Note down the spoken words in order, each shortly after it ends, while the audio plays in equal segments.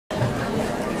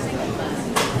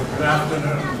Good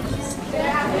afternoon.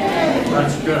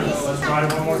 That's good. Let's try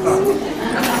it one more time.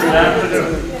 Good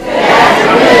afternoon. Good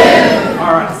afternoon.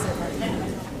 All right.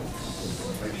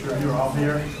 Make sure you're all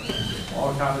here,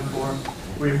 all accounted for.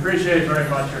 We appreciate very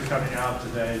much your coming out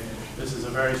today. This is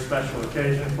a very special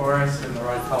occasion for us in the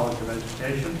Wright College of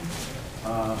Education.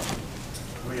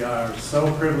 We are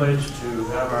so privileged to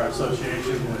have our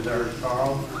association with Eric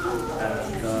Carle,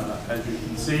 and as you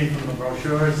can see from the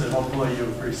brochures that hopefully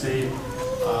you've received,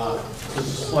 the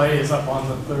display is up on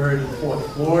the 3rd and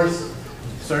 4th floors.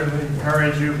 Certainly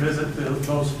encourage you to visit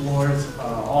those floors.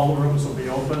 All the rooms will be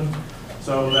open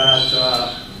so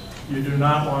that you do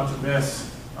not want to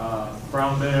miss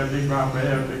brown bear, big brown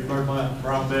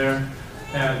bear,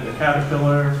 and the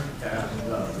caterpillar, and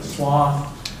the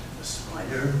sloth, the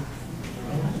spider.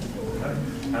 Okay.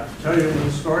 I have to tell you a little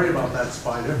story about that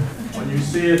spider. When you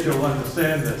see it, you'll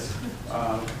understand this.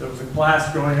 There was a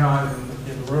class going on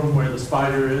in the room where the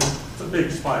spider is. It's a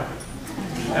big spider.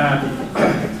 And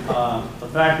the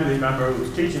faculty member who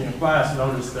was teaching the class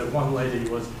noticed that one lady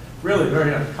was really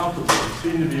very uncomfortable. She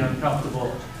seemed to be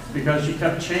uncomfortable because she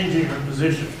kept changing her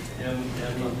position in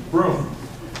the room.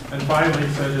 And finally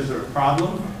said, "Is there a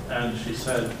problem?" And she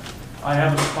said, "I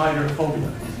have a spider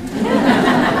phobia."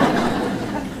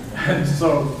 And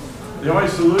so the only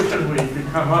solution we could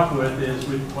come up with is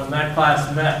when that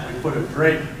class met, we put a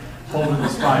drape over the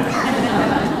spider.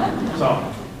 So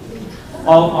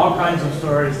all kinds of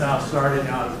stories now starting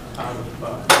out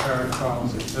of Eric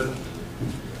Carle's exhibit.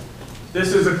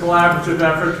 This is a collaborative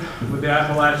effort with the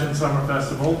Appalachian Summer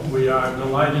Festival. We are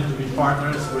delighted to be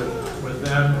partners with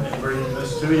them in bringing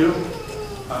this to you.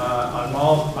 I've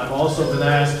also been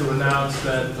asked to announce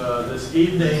that this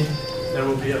evening there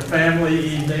will be a family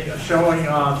evening, a showing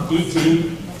of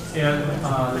E.T. in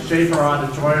the Schaefer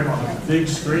Auditorium on a big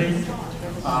screen.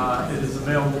 It is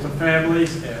available to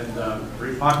families and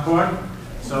free popcorn.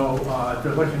 So if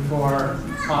you're looking for a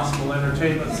possible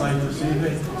entertainment site this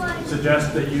evening,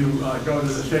 suggest that you go to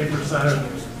the Schaefer Center,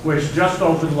 which just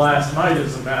opened last night,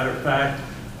 as a matter of fact,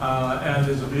 and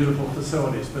is a beautiful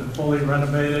facility. It's been fully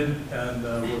renovated, and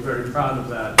we're very proud of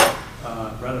that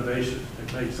renovation.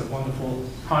 It makes a wonderful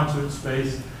concert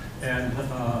space and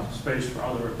space for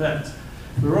other events.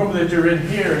 The room that you're in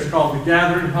here is called the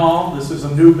Gathering Hall. This is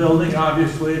a new building,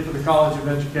 obviously, for the College of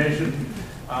Education.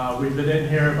 We've been in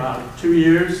here about 2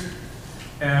 years,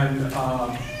 and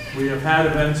we have had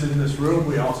events in this room.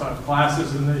 We also have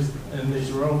classes in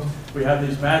these rooms. We have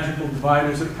these magical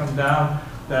dividers that come down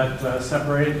that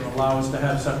separate and allow us to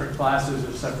have separate classes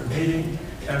or separate meetings,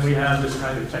 and we have this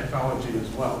kind of technology as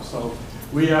well. So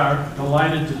we are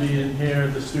delighted to be in here.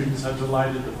 The students are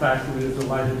delighted, the faculty are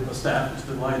delighted, the staff is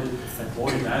delighted, and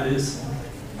boy, that is.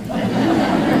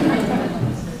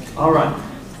 All right.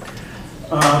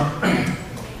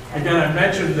 Again, I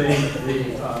mentioned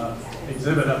the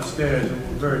exhibit upstairs, and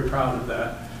we're very proud of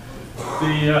that.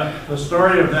 The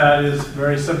story of that is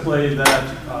very simply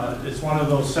that it's one of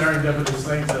those serendipitous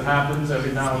things that happens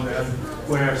every now and then,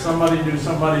 where somebody knew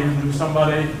somebody who knew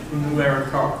somebody who knew Eric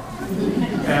Carle.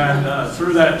 And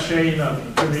through that chain of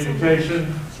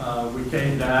communication, we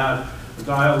came to have a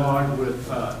dialogue with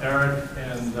Eric,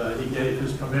 and he gave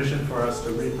his permission for us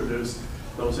to reproduce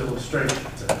those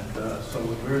illustrations. And so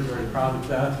we're very proud of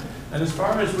that. And as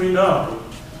far as we know,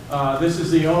 this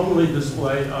is the only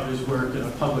display of his work in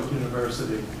a public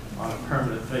university on a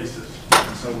permanent basis.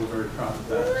 And so we're very proud of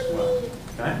that as well.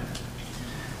 Okay?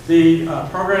 The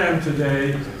program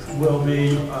today will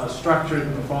be structured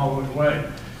in the following way.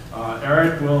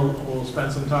 Eric will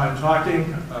spend some time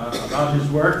talking about his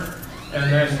work,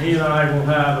 and then he and I will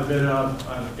have a bit of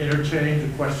an interchange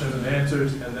of questions and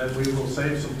answers, and then we will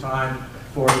save some time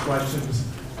for questions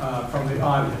from the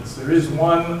audience. There is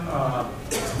one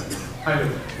kind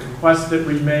of request that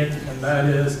we make, and that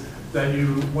is that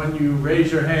when you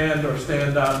raise your hand or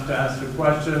stand up to ask a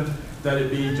question, that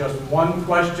it be just one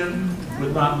question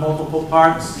with not multiple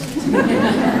parts.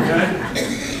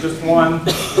 Okay? Just one,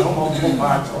 no multiple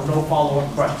parts, or no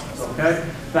follow-up questions. Okay?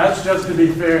 That's just to be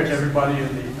fair to everybody in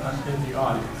the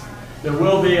audience. There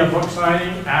will be a book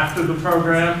signing after the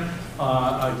program.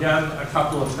 Again, a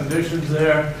couple of conditions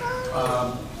there.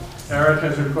 Eric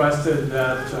has requested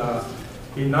that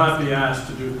he not be asked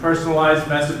to do personalized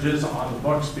messages on the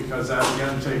books, because that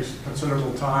again takes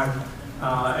considerable time,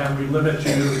 and we limit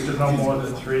you to no more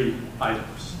than 3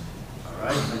 items. All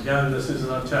right. Again, this is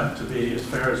an attempt to be as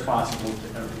fair as possible to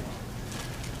everyone.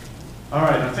 All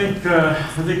right. I think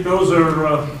those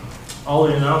are all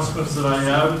the announcements that I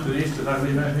have. Denise, did I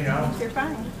leave anything out? You're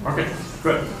fine. Okay.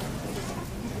 Good.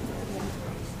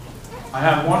 I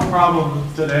have one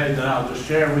problem today that I'll just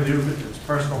share with you. It's a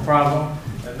personal problem.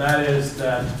 and that is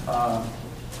that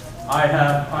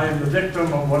I am the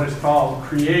victim of what is called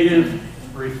creative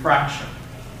refraction.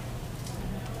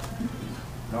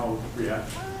 No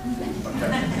reaction.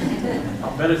 Okay.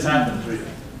 I'll bet it's happened to you.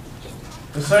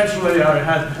 Essentially, I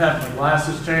had to have my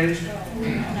glasses changed,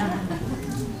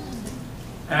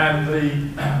 and the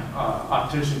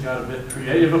optician got a bit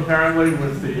creative apparently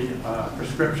with the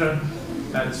prescription,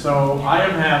 and so I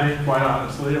am having, quite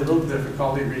honestly, a little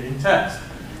difficulty reading text.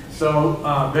 So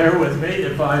bear with me.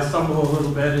 If I stumble a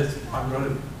little bit, I'm going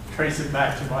to trace it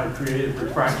back to my creative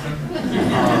refraction,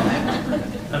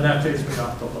 and that takes me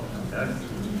off the hook. Okay?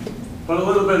 But a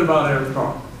little bit about Eric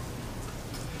Carle.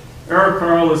 Eric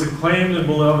Carle is acclaimed and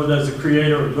beloved as a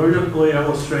creator of brilliantly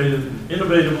illustrated and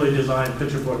innovatively designed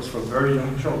picture books for very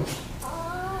young children.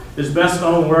 His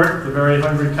best-known work, The Very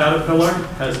Hungry Caterpillar,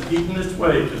 has eaten its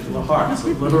way into the hearts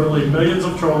of literally millions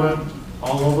of children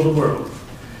all over the world,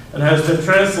 and has been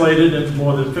translated into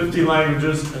more than 50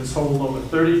 languages and sold over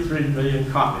 33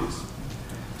 million copies.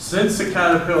 Since The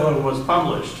Caterpillar was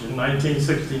published in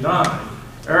 1969,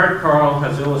 Eric Carle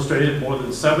has illustrated more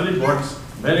than 70 books,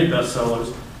 many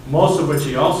bestsellers, most of which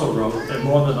he also wrote, and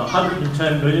more than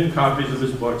 110 million copies of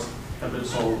his books have been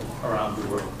sold around the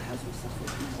world.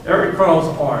 Eric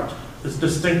Carle's art is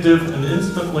distinctive and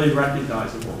instantly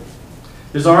recognizable.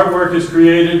 His artwork is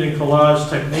created in collage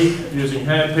technique using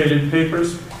hand-painted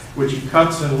papers, which he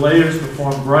cuts in layers to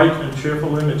form bright and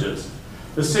cheerful images.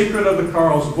 The secret of the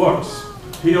Carle's books'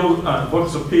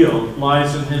 appeal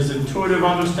lies in his intuitive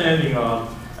understanding of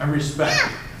and respect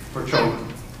for children,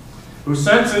 who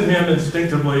sense in him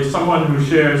instinctively someone who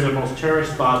shares their most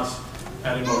cherished thoughts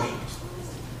and emotions.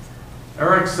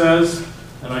 Eric says,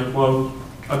 and I quote,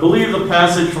 "I believe the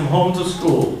passage from home to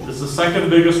school is the second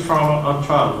biggest trauma of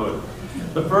childhood.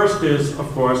 The first is,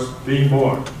 of course, being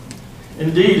born.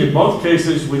 Indeed, in both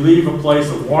cases, we leave a place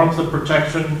of warmth and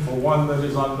protection for one that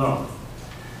is unknown.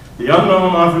 The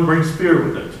unknown often brings fear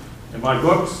with it. In my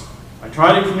books, I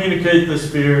try to communicate this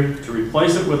fear to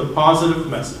replace it with a positive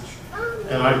message.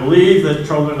 And I believe that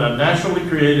children are naturally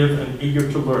creative and eager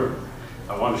to learn.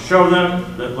 I want to show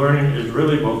them that learning is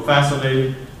really both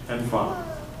fascinating and fun."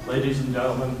 Ladies and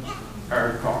gentlemen,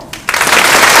 Eric Carle.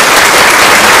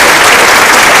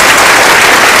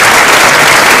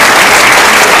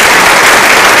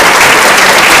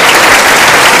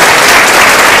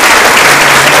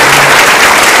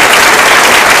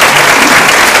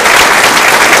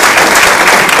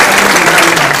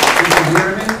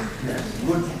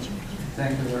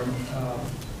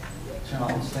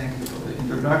 Charles, thank you for the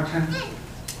introduction,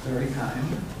 very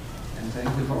kind, and thank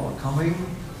you for all coming,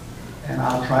 and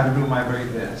I'll try to do my very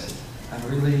best. I'm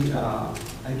really,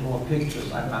 I draw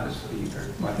pictures, I'm not a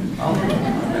speaker, but I'll do my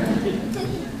best.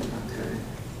 Okay.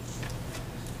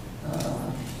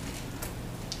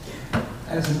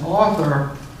 As an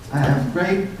author, I have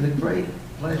the great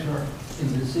pleasure in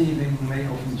receiving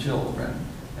mail from children,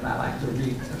 and I'd like to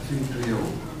read a few to you.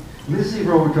 Lizzie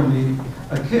wrote to me,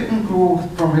 "A kitten grew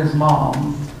from his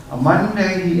mom. On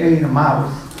Monday he ate a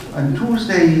mouse. On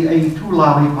Tuesday he ate 2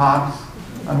 lollipops.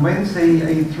 On Wednesday he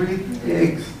ate 3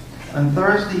 eggs. On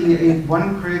Thursday he ate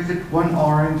 1 cricket, 1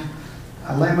 orange,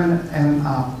 a lemon, and an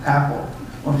apple.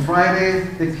 On Friday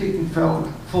the kitten felt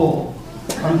full.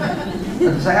 On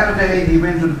Saturday he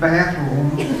went to the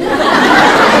bathroom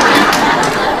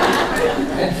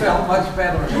and felt much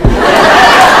better."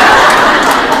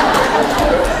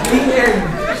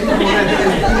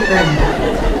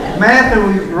 Matthew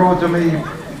wrote to me,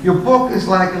 "Your book is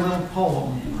like a little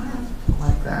poem,"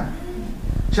 like that.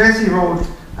 Jesse wrote,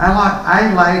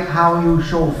 I like how you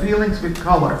show feelings with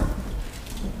color."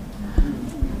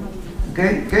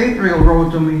 Gabriel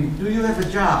wrote to me, "Do you have a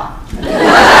job?"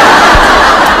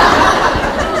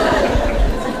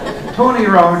 Tony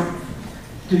wrote,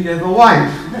 "Do you have a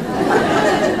wife?"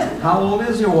 "How old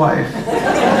is your wife?"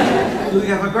 "Do you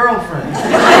have a girlfriend?"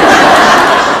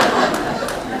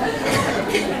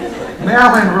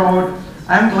 Marilyn wrote,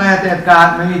 "I'm glad that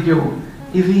God made you.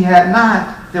 If he had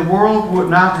not, the world would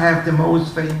not have the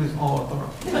most famous author."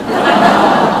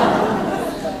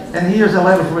 And here's a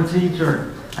letter from a teacher.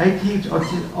 "I teach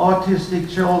autistic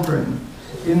children.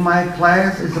 In my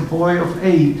class is a boy of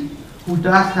 8 who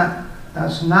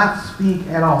does not speak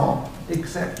at all,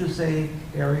 except to say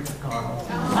Eric Carle."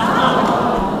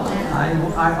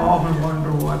 I often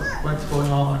wonder what's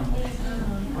going on,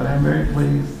 but I'm very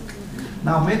pleased.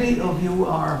 Now, many of you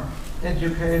are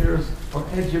educators or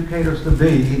educators to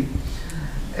be,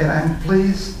 and I'm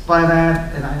pleased by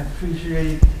that, and I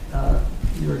appreciate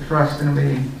your trust in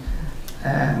me,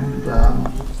 and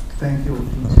thank you,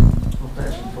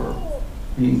 profession, for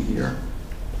being here.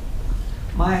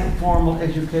 My formal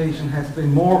education has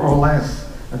been more or less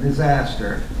a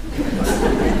disaster.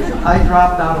 I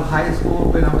dropped out of high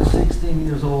school when I was 16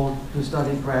 years old to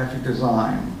study graphic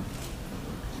design.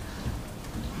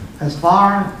 As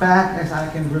far back as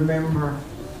I can remember,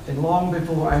 and long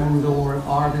before I knew the word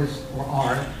artist or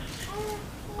art,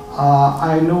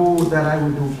 I knew that I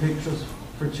would do pictures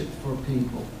for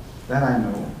people. That I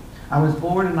knew. I was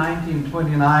born in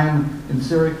 1929 in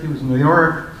Syracuse, New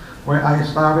York, where I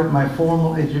started my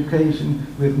formal education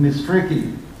with Miss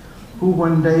Fricky, who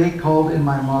one day called in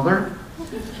my mother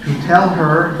to tell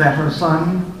her that her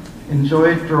son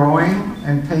enjoyed drawing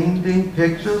and painting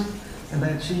pictures and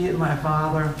that she and my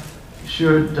father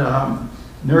should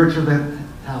nurture that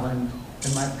talent,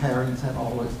 and my parents had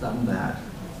always done that.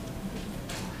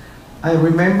 I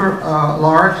remember a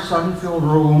large sun-filled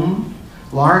room,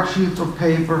 large sheets of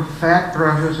paper, fat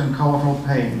brushes, and colorful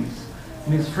paints.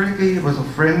 Miss Fricky was a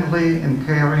friendly and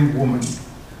caring woman.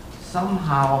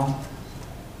 Somehow,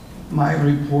 my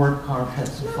report card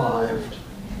has survived.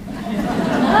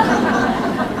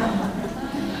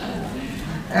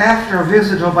 After a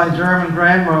visit of my German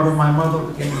grandmother, my mother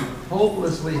became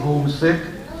hopelessly homesick,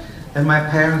 and my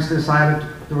parents decided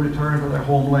to return to their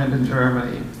homeland in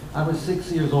Germany. I was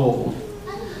 6 years old,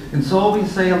 and so we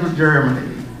sailed to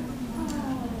Germany.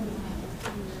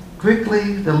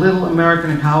 Quickly, the little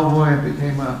American cowboy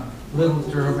became a little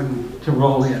German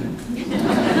Tyrolean.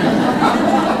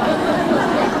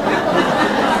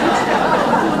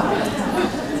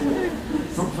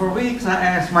 For weeks, I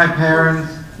asked my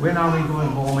parents, when are we going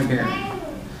home again?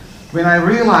 When I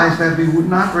realized that we would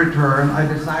not return, I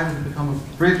decided to become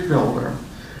a bridge builder.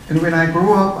 And when I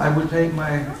grew up, I would take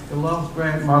my beloved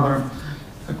grandmother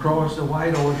across the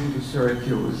wide ocean to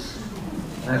Syracuse.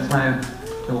 That's my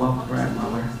beloved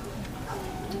grandmother.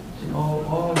 She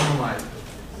all her life,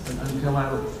 until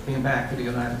I came back to the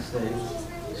United States,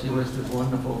 she was this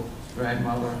wonderful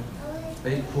grandmother,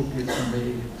 baked cookies for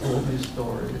me, told me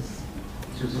stories.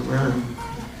 She was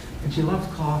and she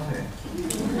loved coffee.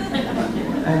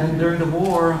 And during the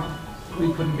war,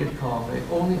 we couldn't get coffee.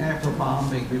 Only after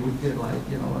bombing, we would get like,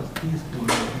 a teaspoon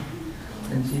of it.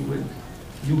 And she would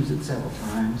use it several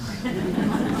times.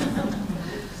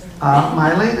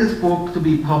 My latest book to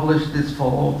be published this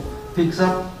fall picks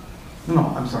up,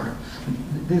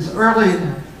 this early,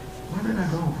 where did I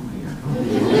go from here?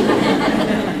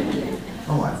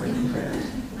 Oh, I went too fast.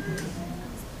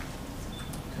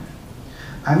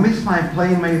 I miss my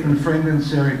playmate and friend in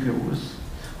Syracuse,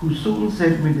 who soon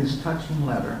sent me this touching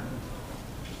letter.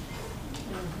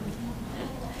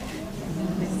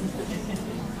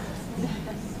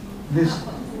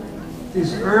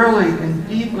 This early and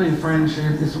deeply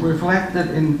friendship is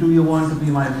reflected in Do You Want to Be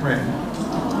My Friend?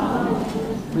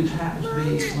 Which happens to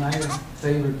be my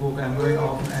favorite book. I'm very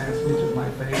often asked which is my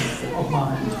favorite of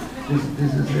mine.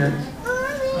 This is it.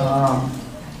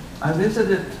 I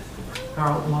visited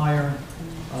Carl Meyer.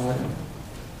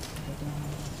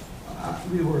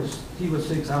 He was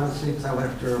 6, I was 6, I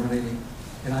left Germany.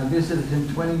 And I visited him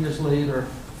 20 years later.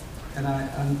 And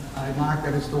I knocked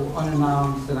at his door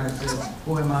unannounced, and I said,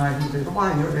 who am I? He said,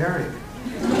 why, you're Eric.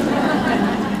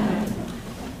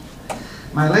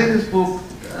 My latest book,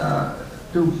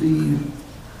 to be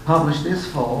published this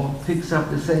fall, picks up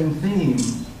the same theme,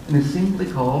 and is simply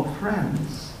called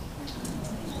Friends.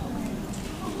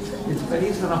 It's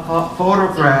based on a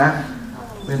photograph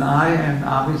when I and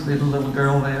obviously the little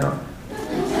girl there,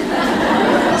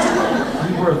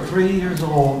 we were 3 years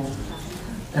old,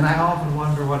 and I often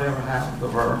wonder whatever happened to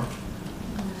her.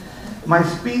 My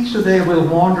speech today will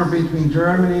wander between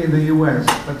Germany and the US,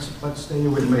 but stay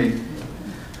with me.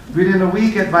 Within a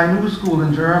week at my new school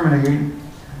in Germany,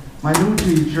 my new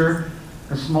teacher,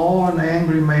 a small and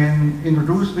angry man,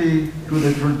 introduced me to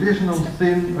the traditional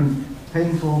thin and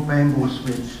painful bamboo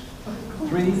switch,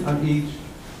 3 on each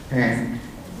hand.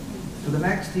 For the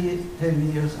next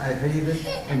 10 years, I hated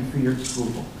and feared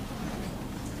school.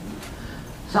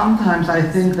 Sometimes I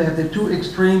think that the two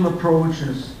extreme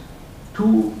approaches,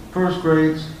 2 first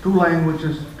grades, 2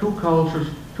 languages, 2 cultures,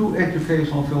 2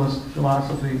 educational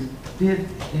philosophies, did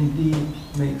indeed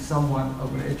make somewhat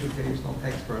of an educational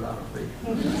expert out of me.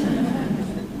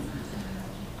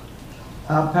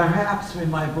 Perhaps in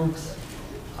my books,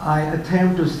 I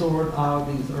attempt to sort out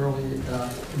these early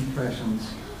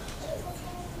impressions.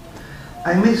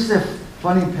 I miss the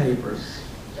funny papers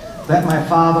that my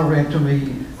father read to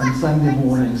me on Sunday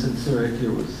mornings in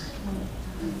Syracuse.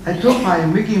 I took my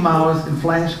Mickey Mouse and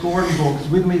Flash Gordon books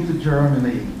with me to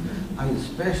Germany. I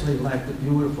especially like the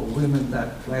beautiful women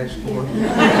that Flash Gordon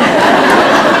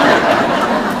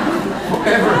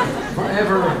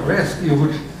forever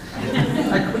rescued.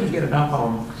 I couldn't get enough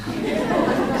of them.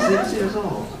 6 years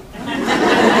old.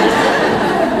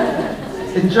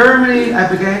 In Germany, I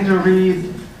began to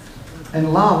read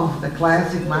and love the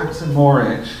classic Max and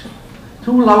Moritz.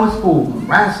 Two Lausbuben,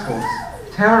 rascals,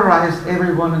 terrorized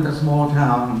everyone in the small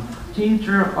town.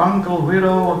 Teacher, uncle,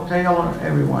 widow, tailor,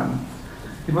 everyone.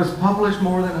 It was published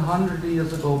more than 100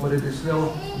 years ago, but it is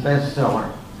still a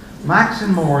bestseller. Max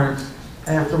and Moritz,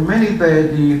 after many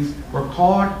bad deeds, were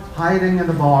caught hiding in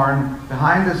the barn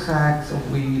behind the sacks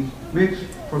of wheat, which,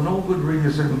 for no good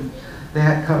reason, they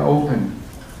had cut open.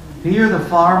 Here the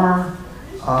farmer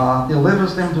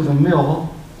delivers them to the mill,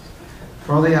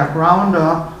 where they are ground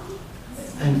up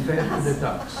and fed to the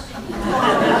ducks.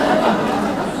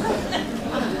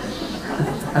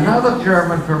 Another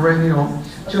German perennial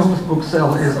children's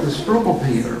bookseller is the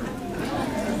Struwwelpeter.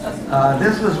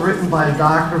 This was written by a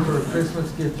doctor for a Christmas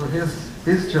gift for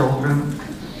his children.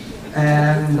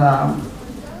 And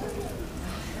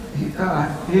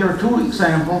here are two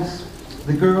examples.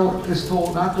 The girl is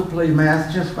told not to play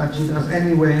matches, but she does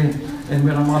anyway. And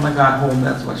when her mother got home,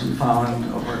 that's what she found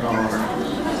of her daughter.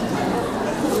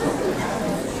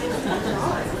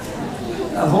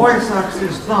 A boy sucks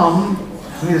his thumb,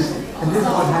 and this is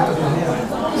what happened to him.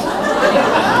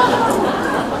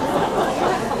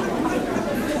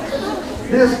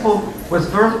 This book was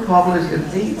first published in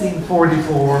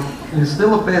 1844 and is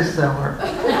still a bestseller,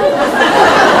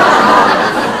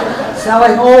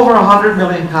 selling over 100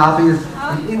 million copies,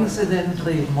 and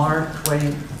incidentally, Mark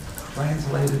Twain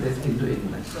translated it into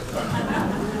English.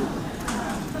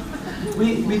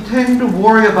 We tend to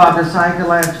worry about the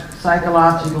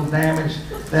psychological damage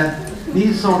that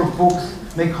these sort of books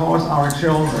may cause our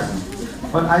children,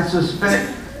 but I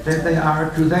suspect that they are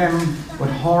to them what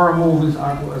horror movies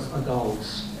are to us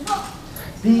adults.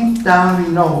 Deep down we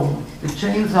know the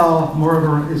chainsaw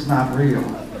murderer is not real,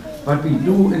 but we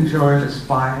do enjoy the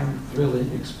spine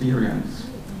thrilling experience.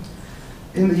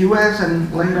 In the US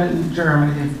and later in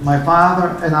Germany, my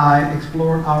father and I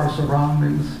explored our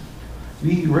surroundings.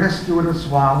 We rescued a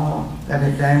swallow that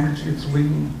had damaged its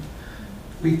wing.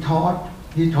 He taught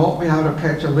me how to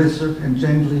catch a lizard and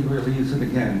gently release it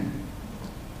again.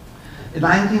 In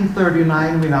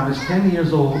 1939, when I was 10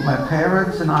 years old, my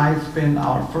parents and I spent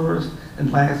our first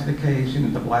and last vacation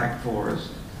in the Black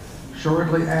Forest.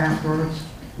 Shortly afterwards,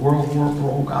 World War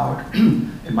broke out,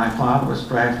 and my father was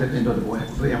drafted into the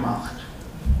Wehrmacht.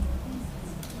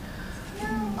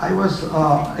 I was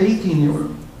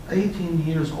 18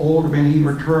 years old when he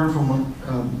returned from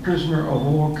a prisoner of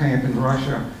war camp in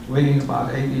Russia, weighing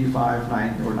about 85,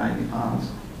 90, or 90 pounds.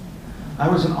 I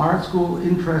was in art school,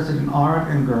 interested in art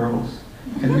and girls,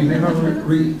 and we never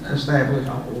re-established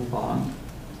our old bond.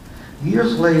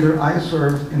 Years later, I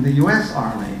served in the US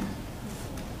Army.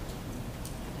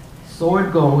 So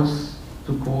it goes,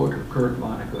 to quote Kurt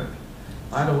Vonnegut.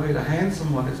 By the way, the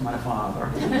handsome one is my father.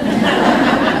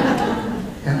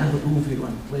 And I'm a goofy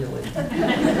one, clearly.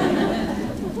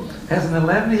 As an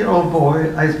 11-year-old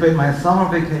boy, I spent my summer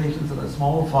vacations at a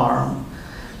small farm,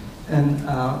 and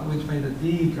which made a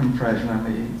deep impression on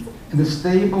me. In the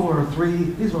stable were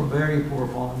these were very poor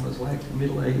farmers, like the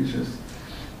Middle Ages.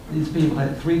 These people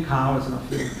had 3 cows and a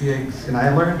few pigs, and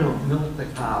I learned to milk the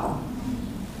cow.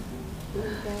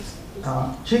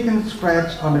 Chickens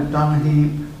scratched on a dung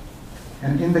heap,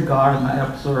 and in the garden I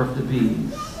observed the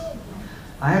bees.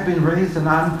 I have been raised a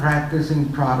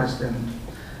non-practicing Protestant,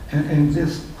 and in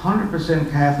this 100%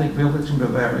 Catholic village in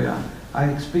Bavaria, I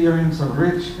experienced a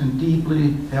rich and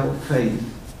deeply held faith.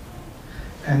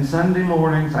 And Sunday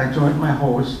mornings, I joined my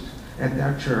host at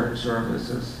their church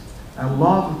services. I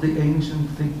loved the ancient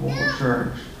thick-walled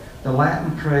church, the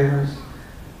Latin prayers,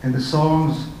 and the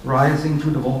songs rising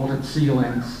to the vaulted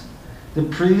ceilings, the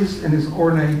priest in his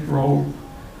ornate robe,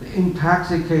 the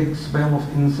intoxicating smell of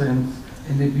incense,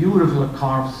 and the beautiful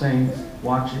carved saints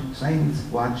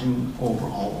watching over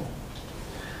all.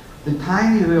 The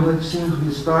tiny village seemed to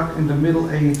be stuck in the Middle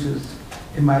Ages.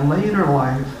 In my later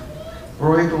life,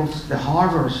 Bruegel's The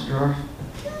Harvester,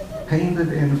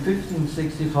 painted in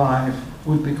 1565,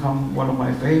 would become one of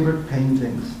my favorite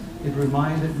paintings. It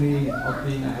reminded me of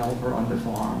being a helper on the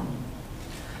farm.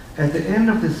 At the end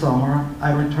of the summer,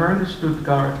 I returned to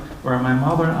Stuttgart, where my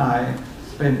mother and I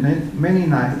spent many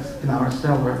nights in our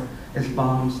cellar as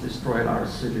bombs destroyed our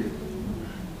city.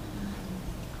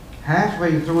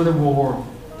 Halfway through the war,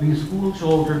 we school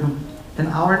children and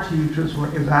our teachers were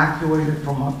evacuated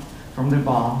from the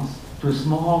bombs to a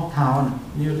small town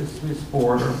near the Swiss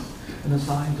border and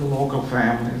assigned to local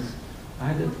families. I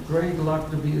had the great luck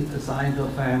to be assigned to a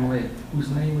family whose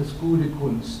name is Gute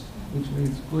Kunst, which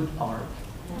means good art.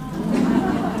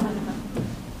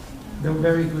 They were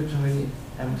very good to me,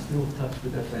 and I'm still in touch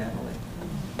with their family.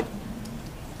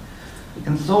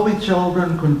 And so we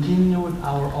children continued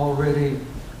our already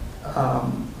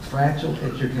fragile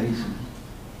education.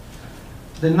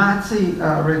 The Nazi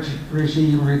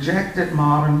regime rejected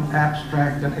modern,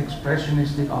 abstract, and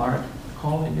expressionistic art,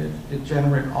 calling it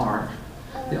degenerate art.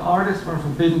 The artists were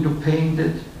forbidden to paint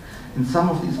it, and some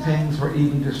of these paintings were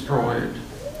even destroyed.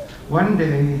 One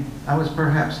day, I was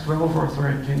perhaps 12 or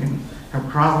 13, Herr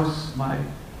Krause, my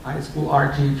high school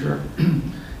art teacher,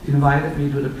 invited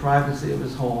me to the privacy of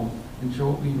his home and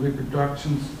showed me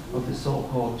reproductions of the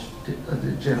so-called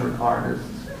degenerate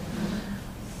artists.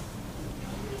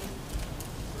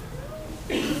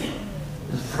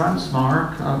 Franz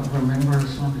Marc, remember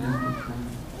some of the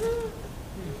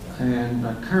and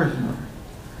Kirchner,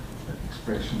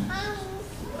 expressionists.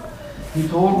 He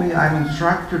told me I'm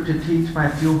instructor to teach my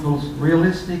pupils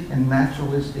realistic and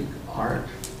naturalistic art,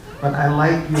 but I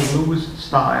like your loose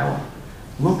style.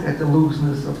 Look at the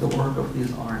looseness of the work of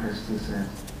these artists, he said.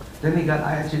 Then he got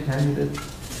agitated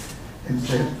and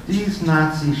said, these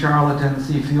Nazi charlatans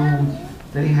he fumed,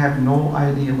 they have no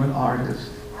idea what art is.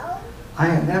 I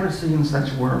had never seen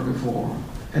such work before,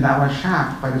 and I was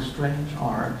shocked by the strange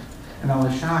art, and I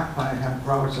was shocked by Herr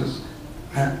Krause's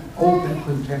open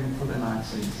contempt for the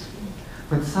Nazis.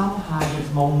 But somehow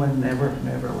this moment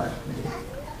never left me.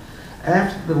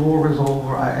 After the war was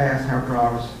over, I asked Herr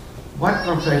Krause, what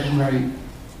professions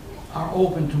are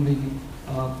open to me,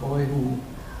 a boy who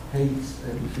hates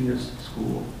and fears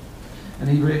school? And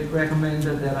he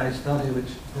recommended that I study with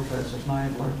Professor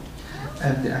Schneidler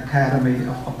at the Academy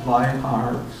of Applied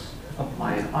Arts.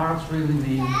 Applied arts really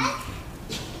means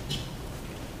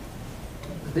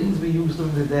the things we use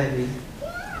during the day.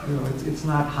 You know, it's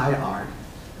not high art.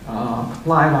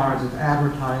 Applied arts is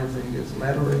advertising, it's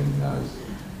lettering,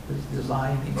 it's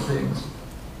designing things.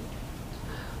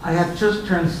 I had just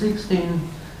turned 16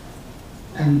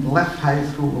 and left high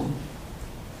school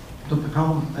to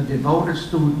become a devoted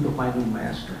student of my new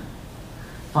master.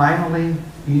 Finally,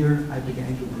 here I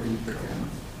began to breathe again.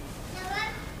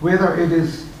 Whether it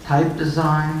is type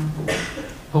design,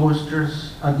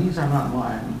 posters, these are not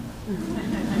mine,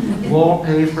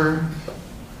 wallpaper,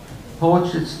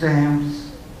 postage stamps,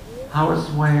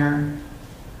 houseware,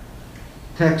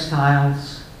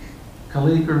 textiles,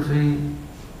 calligraphy,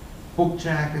 book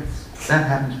jackets, that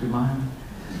happens to be mine.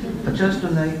 But just to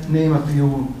name a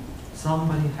few,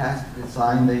 somebody has to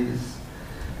design these,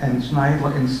 and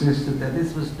Schneidler insisted that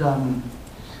this was done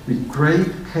with great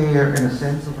care and a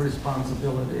sense of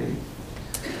responsibility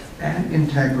and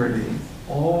integrity.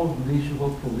 All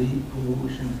visual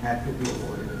pollution had to be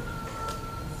avoided.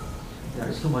 There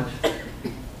is so much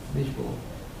visual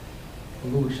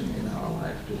pollution in our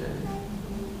life today.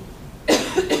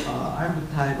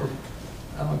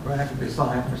 I'm a graphic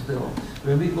designer still.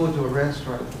 When we go to a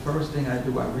restaurant, the first thing I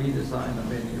do, I redesign the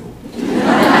menu.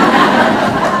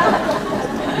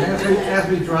 As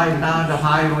we drive down the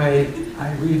highway,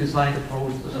 I redesign the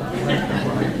posters on the left and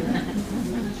right.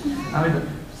 I mean,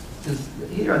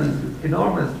 here are these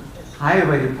enormous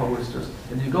highway posters,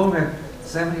 and you go at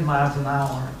 70 miles an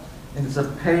hour, and it's a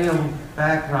pale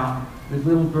background with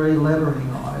little gray lettering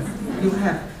on it.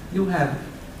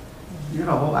 You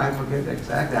know, I forget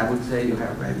exactly, I would say you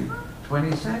have maybe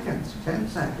 20 seconds, 10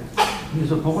 seconds. You're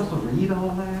supposed to read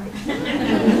all that?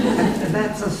 and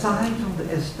that's aside from the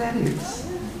aesthetics.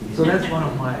 So that's one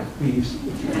of my beefs.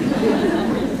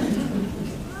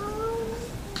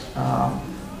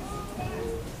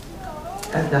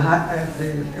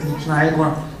 In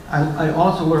Schneidler, I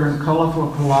also learned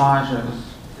colorful collages.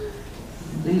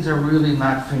 These are really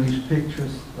not finished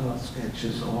pictures,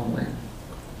 sketches only.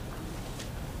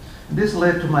 This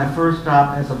led to my first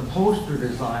job as a poster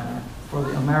designer for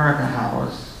the America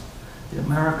House. The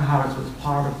America House was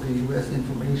part of the U.S.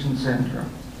 Information Center.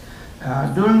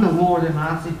 During the war, the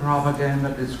Nazi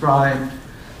propaganda described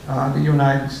the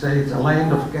United States a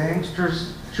land of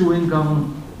gangsters, chewing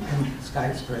gum, and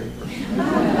skyscrapers.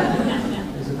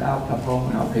 This is Al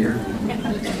Capone up here.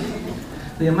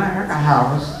 The America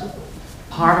House,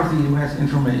 part of the U.S.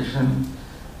 Information,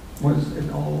 was in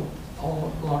all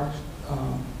large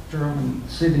German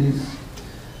cities,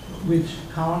 which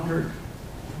countered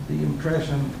the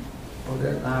impression of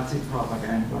the Nazi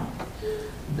propaganda.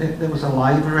 There was a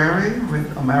library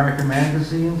with American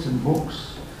magazines and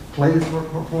books. Plays were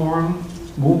performed,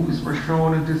 movies were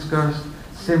shown and discussed,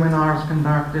 seminars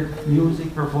conducted,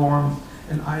 music performed,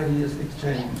 and ideas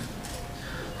exchanged.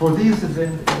 For these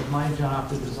events, it was my job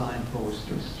to design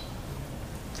posters.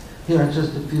 Here are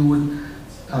just a few.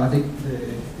 The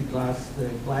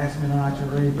glass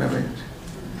menagerie, where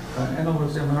in other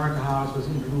words, the America House was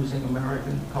introducing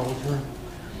American culture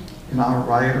in our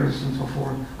writers and so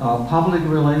forth. Public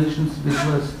relations, which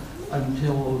was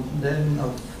until then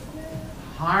of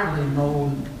hardly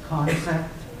known concept,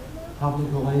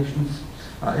 public relations.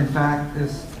 In fact,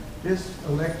 this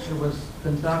lecture was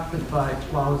conducted by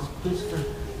Klaus Küster.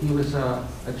 He was a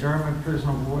German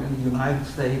prisoner of war in the United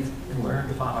States and learned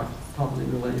about public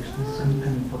relations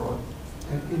and brought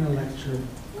in a lecture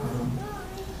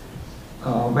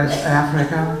West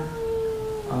Africa.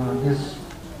 This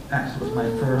actually was my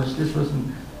first. This was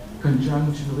in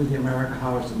conjunction with the American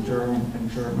House in German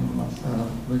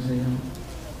Museum.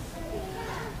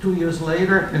 2 years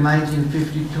later, in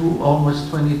 1952, almost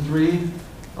 23.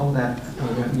 Oh, that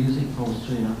music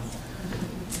poster here.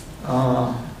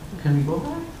 Can we go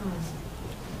back?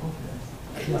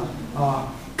 Okay. Yeah.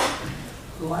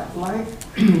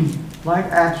 Like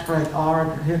abstract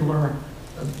art, Hitler,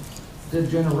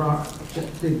 degenerate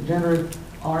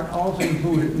art also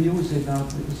included music. Now,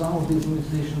 some of these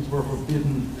musicians were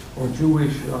forbidden, or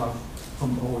Jewish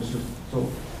composers. So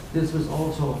this was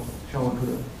also shown to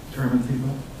the German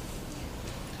people.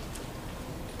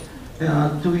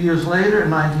 2 years later, in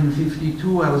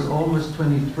 1952, I was almost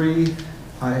 23.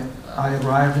 I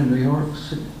arrived in New York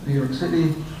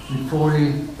City with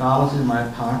 $40 in my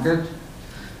pocket.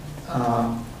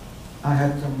 I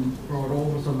had brought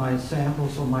over some of my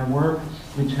samples of my work,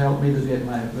 which helped me to get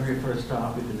my very first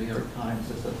job with the New York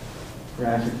Times as a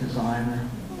graphic designer.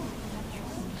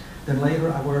 Then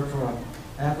later, I worked for an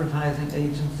advertising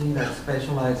agency that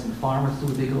specialized in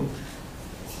pharmaceutical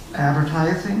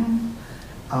advertising.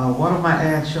 One of my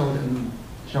ads showed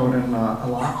a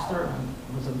lobster, and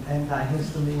it was an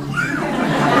antihistamine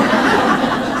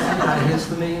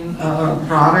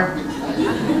product.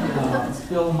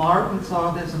 Bill Martin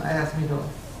saw this and asked me to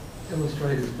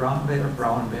illustrate his brown bear,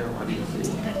 what do you see?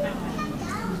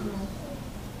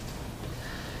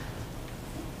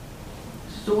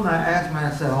 Soon I asked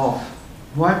myself,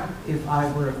 what if I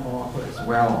were an author as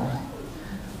well?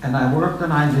 And I worked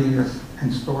on ideas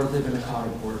and stored them in a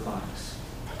cardboard box.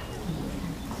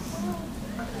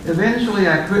 Eventually,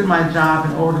 I quit my job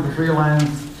in order to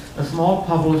freelance. A small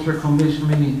publisher commissioned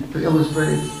me to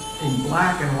illustrate in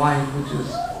black and white, which is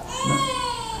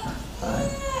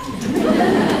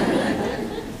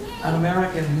an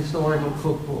American historical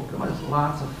cookbook. It was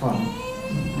lots of fun.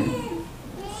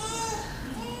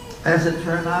 As it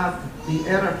turned out, the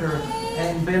editor,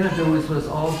 Anne Benedus, was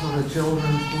also the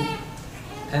children's book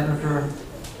editor,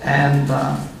 and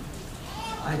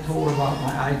I told her about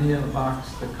my idea of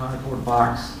the cardboard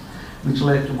box, which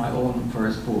led to my own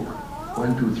first book,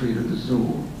 1, 2, 3 to the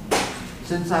Zoo.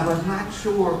 Since I was not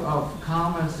sure of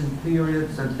commas and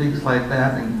periods and things like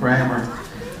that and grammar,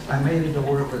 I made it a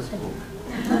wordless book.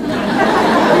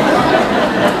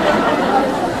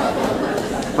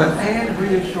 But Anne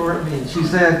reassured me. She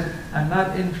said, I'm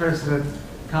not interested in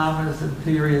commas and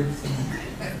periods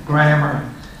and grammar.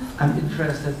 I'm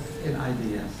interested in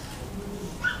ideas.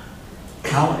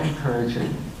 How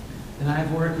encouraging. And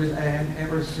I've worked with Anne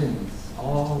ever since,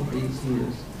 all these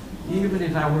years. Even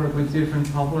if I work with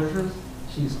different publishers,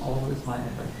 she's always my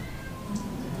editor.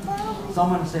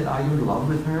 Someone said, are you in love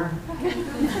with her?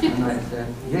 And I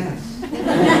said, yes.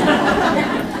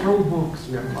 Through books,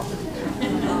 we are in love with each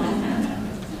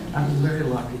other. I'm very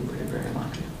lucky, very, very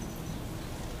lucky.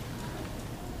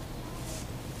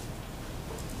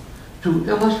 To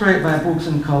illustrate my books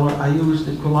in color, I use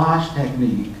the collage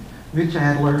technique, which I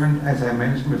had learned, as I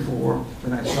mentioned before,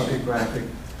 when I studied graphic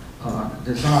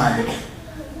design.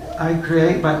 I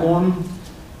create my own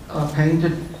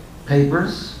painted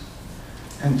papers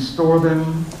and store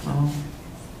them.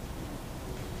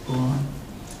 Go on.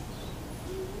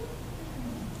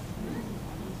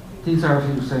 These are a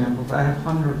few samples. I have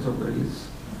hundreds of these.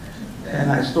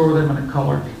 And I store them in a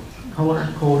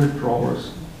color-coded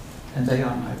drawers, and they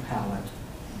are my palette.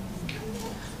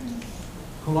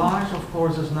 Collage, of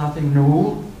course, is nothing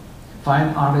new.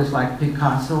 Fine artists like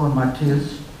Picasso and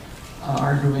Matisse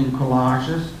are doing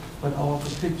collages, but also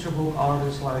picture book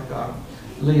artists like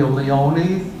Leo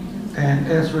Leone and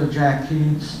Ezra Jack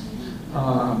Keats,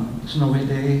 Snowy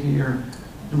Day here,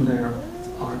 do their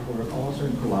artwork also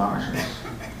in collages.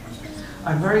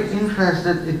 I'm very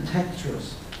interested in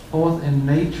textures, both in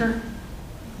nature.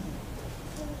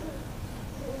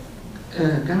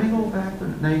 Can we go back to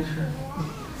nature?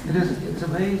 It's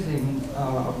amazing.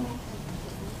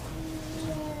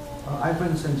 I, for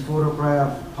instance,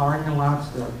 photograph parking lots,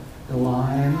 the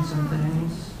lines and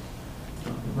things,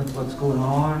 what's going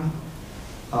on.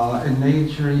 In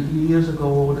nature, years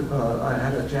ago, I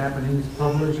had a Japanese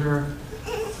publisher,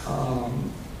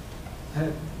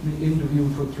 had me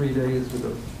interviewed for 3 days with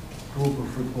a group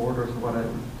of reporters and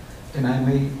whatever. And I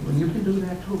made, when you can do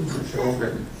that too with your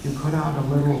shoulder, you cut out a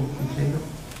little, you take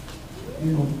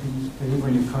you know, piece of paper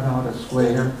and you cut out a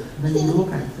square, and then you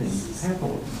look at things,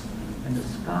 pebbles, and the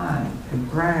sky, and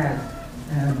grass,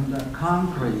 and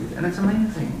concrete, and it's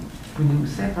amazing when you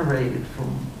separate it from,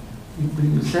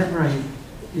 when you separate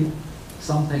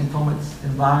something from its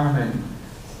environment.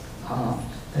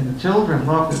 And the children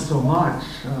loved it so much.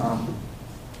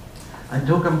 I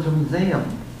took them to a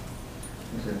museum.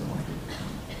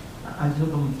 I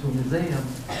took them to a museum.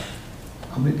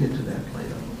 I'm going to get to that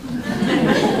later.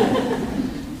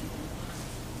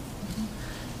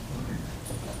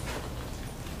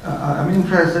 I'm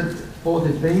interested both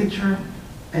in nature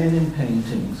and in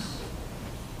paintings.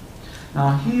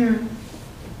 Now here,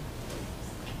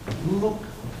 look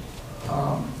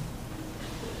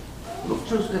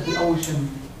just at the ocean,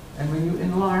 and when you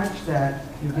enlarge that,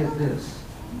 you get this.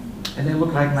 And they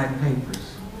look like my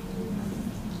papers.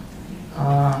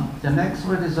 The next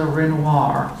one is a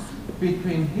Renoir.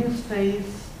 Between his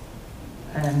face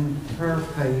and her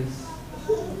face,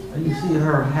 you see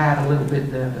her hat a little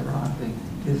bit there, the wrong thing,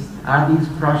 are these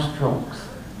brush strokes.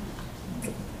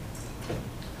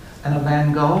 And a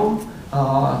Van Gogh,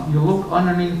 you look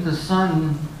underneath the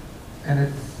sun, and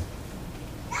it's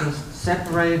just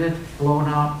separated, blown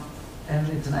up, and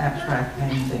it's an abstract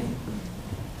painting.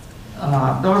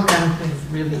 Those kind of things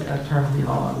really turn me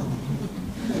on.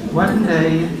 One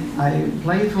day, I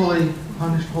playfully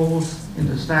punched holes in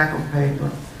the stack of paper,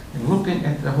 and looking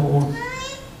at the holes,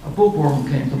 a bookworm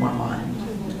came to my mind.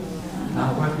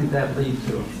 Now, what did that lead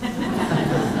to?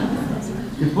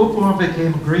 The bookworm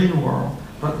became a green worm,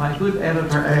 but my good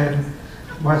editor, Ed,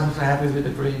 wasn't so happy with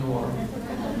the green worm.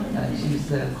 And she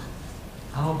said,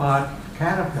 how about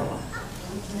caterpillar?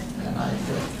 And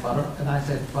I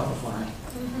said, butterfly.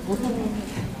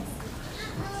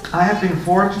 I have been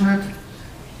fortunate,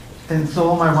 and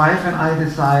so my wife and I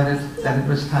decided that it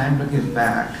was time to give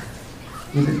back.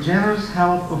 With the generous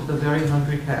help of the very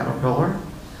hungry caterpillar,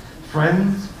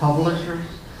 friends, publishers,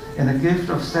 and a gift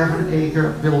of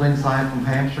 7-acre building site from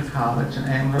Hampshire College in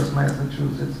Amherst,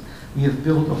 Massachusetts, we have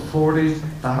built a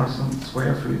 40,000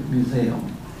 square foot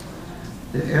museum,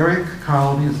 the Eric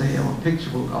Carle Museum of Picture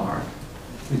Book Art,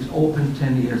 which opened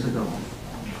 10 years ago.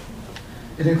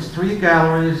 In its 3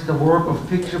 galleries, the work of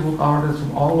picture book artists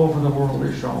from all over the world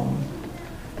is shown.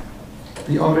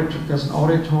 There's an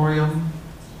auditorium,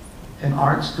 an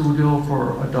art studio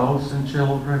for adults and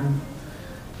children,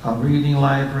 a reading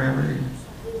library,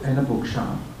 and a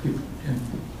bookshop.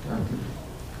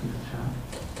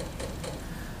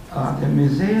 The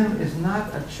museum is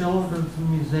not a children's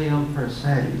museum per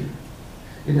se.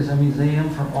 It is a museum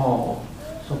for all.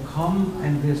 So come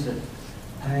and visit.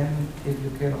 And if you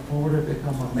can afford it,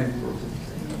 become a member of the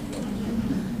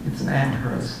museum. It's in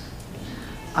Amherst.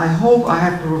 I hope I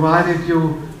have provided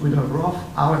you with a rough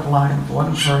outline of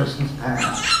one person's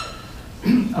path.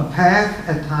 A path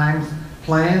at times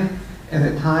planned, and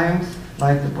at times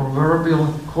like the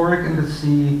proverbial cork in the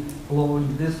sea,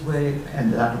 blowing this way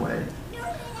and that way.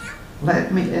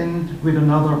 Let me end with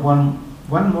another one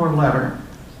more letter.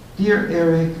 Dear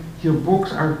Eric, your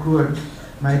books are good.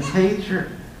 My teacher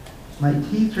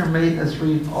made us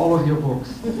read all of your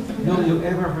books. Will you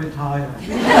ever retire?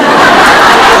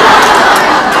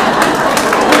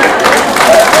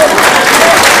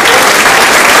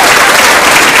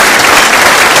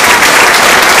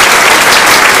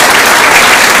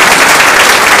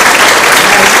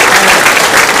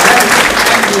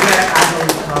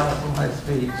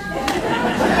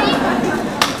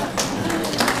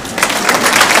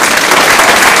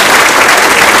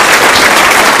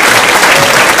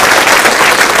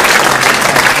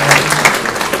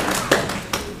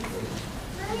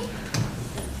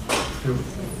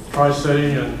 Try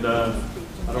sitting, and I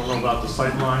don't know about the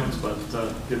sight lines, but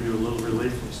give you a little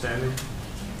relief from standing.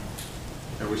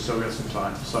 And we still got some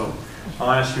time. So I'll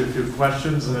ask you a few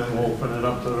questions, and then we'll open it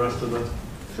up to the rest of the...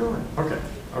 Sure. Okay,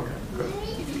 good.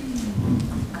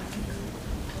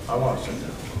 I want to sit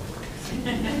down.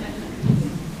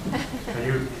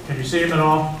 Can you see him at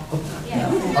all?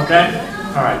 Yeah. Okay?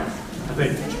 All right.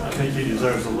 I think he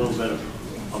deserves a little bit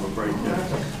of a break there.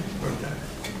 Okay.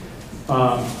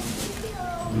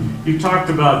 You talked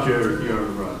about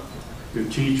your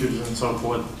teachers and so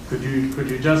forth. Could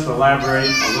you just elaborate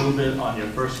a little bit on your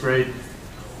first grade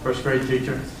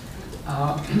teacher?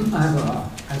 I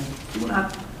do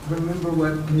not remember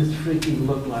what Miss Fricky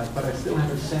looked like, but I still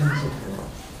have a sense of her.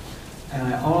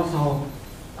 And I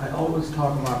always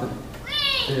talk about the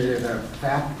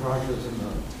fat brushes and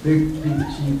the big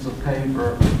sheets of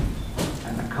paper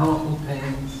and the colorful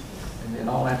paints and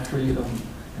all that freedom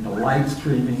and the light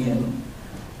streaming in.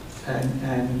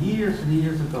 And years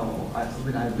ago,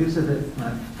 when I visited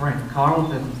my friend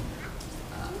Carlton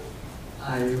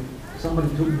somebody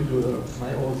took me to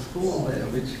my old school there,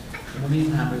 which in the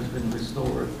meantime has been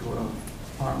restored to an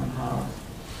apartment house.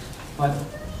 But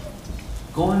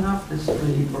going up the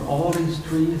street were all these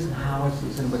trees and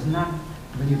houses, and it was not,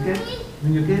 when you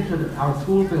get to our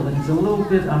school building, it's a little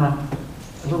bit on a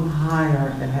little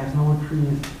higher and has no trees,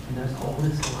 and there's all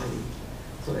this light.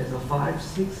 So as a 5,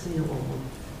 6-year-old,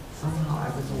 somehow I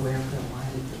was aware of the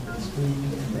light and the street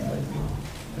and the playground.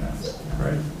 Yeah,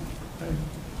 great.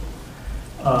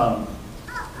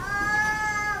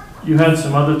 You had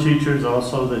some other teachers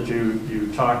also that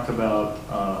you talked about,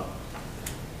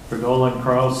 Bergolan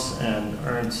Kraus and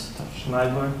Ernst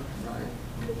Schneidler.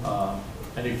 Right.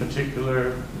 Any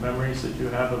particular memories that you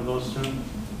have of those two?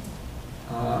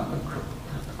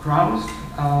 Kraus,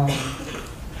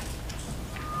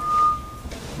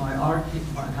 my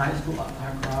high school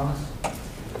art Kraus,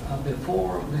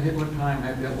 before the Hitler time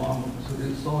had belonged to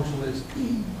the socialist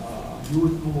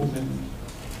youth movement,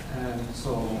 and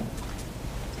so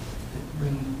it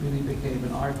really became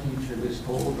an art teacher who was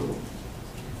told to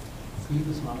keep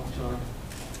his mouth shut,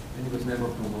 and he was never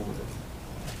promoted.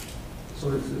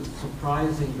 So it's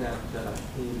surprising that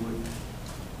he would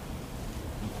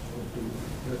be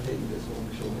taking this home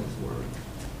and showing his work.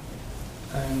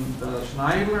 And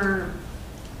Schneider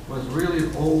was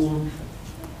really old.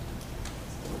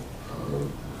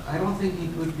 I don't think he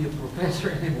could be a professor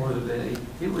anymore today.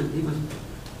 He was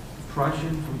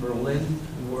Prussian from Berlin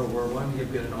in World War I. He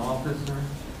had been an officer,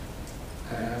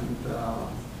 and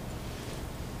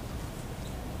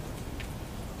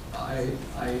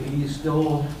he's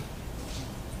still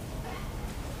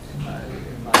in my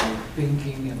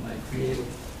thinking and my creative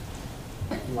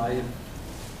life.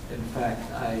 In fact,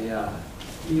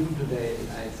 even today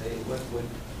I say, what would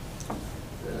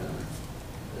the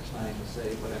Schneider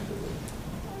say what I'm doing?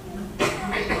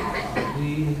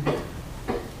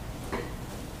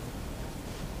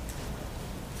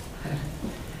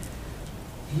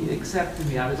 He accepted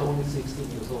me. I was only 16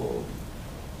 years old.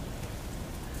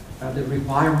 The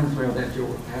requirements were that you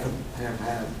had to have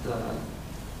had a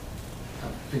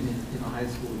high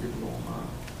school diploma,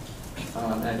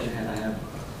 that you had to have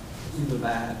either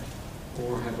that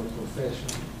or have a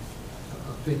profession,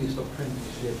 a finished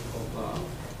apprenticeship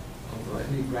of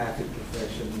any graphic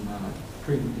profession,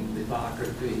 printing,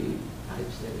 lithography,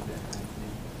 typesetting, that kind of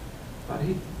thing. But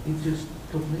he just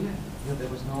took me in. There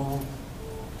was no.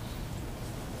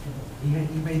 He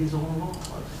made his own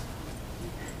laws.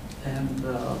 And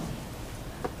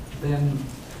then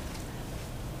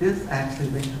this actually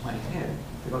went to my head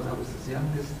because I was his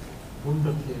youngest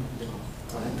Wunderkind,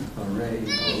 array.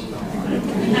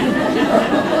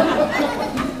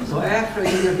 So after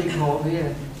a year he called me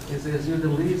and he says, "You're the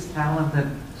least talented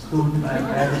student I've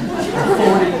had in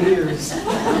 40 years.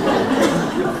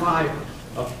 You're fired."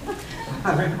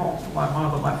 I went home to my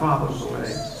mother, my father was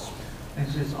away. And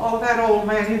she says, "Oh, that old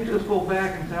man, you just go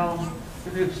back and tell him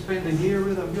if you spend a year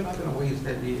with him, you're not going to waste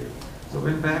that year." So I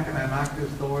went back and I knocked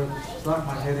his door, stuck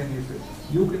my head in, and he said,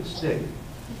 "You can stay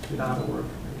without a work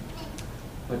for me.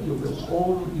 But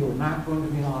you're not going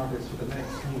to be an artist for the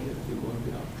next year. You're going to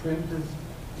be an apprentice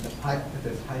in the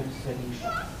typesetting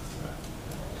shop."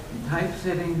 And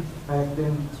typesetting back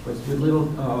then was with little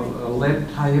lead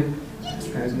type,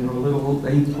 and little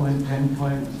 8-point,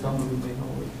 10-point, some of you may know.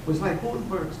 It was like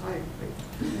Gutenberg's type.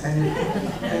 And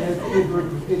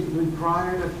it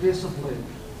required a discipline,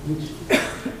 which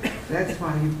that's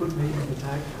why he put me in the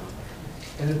type shop.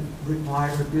 And it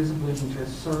required a discipline which has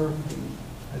served me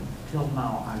until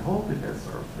now. I hope it has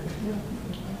served me.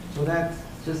 So that's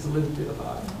just a little bit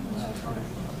about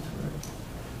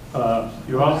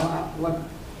you also.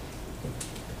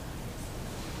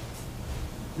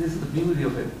 This is the beauty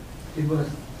of it. It was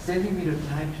sending me to the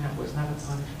type shop was not a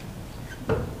punishment.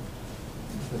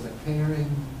 It was a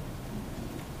caring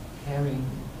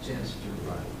gesture.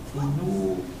 Right. He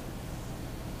knew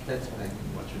that's what I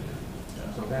knew what you're doing.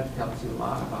 Yeah. So that tells you a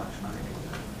lot about Schneider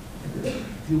in a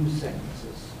few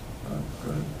sentences.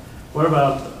 Good. What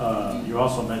about, you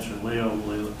also mentioned Leo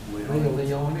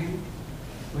Leone.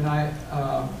 When I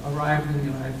arrived in the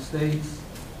United States,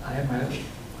 I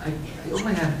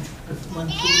only had one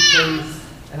suitcase,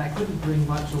 and I couldn't bring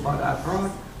much about it. I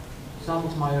brought some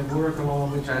of my work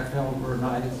along, which I felt were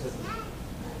nice and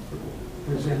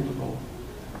presentable.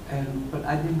 But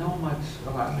I didn't know much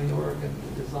about New York and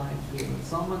the design field. And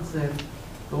someone said,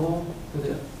 "Go to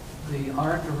the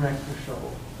art director show,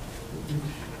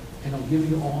 and I'll give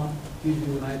you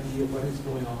an idea of what is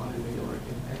going on in New York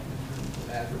in terms of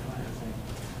advertising."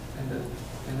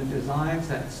 And the designs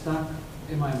that stuck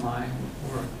in my mind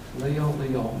were Leo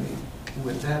Leone, who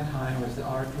at that time was the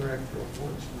art director of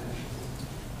Fortune magazine.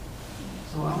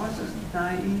 So I was just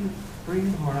naive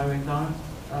greenhorn. I went down,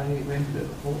 I went to the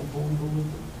phone booth,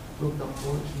 looked up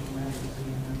Fortune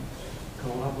magazine, and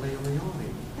called up Leo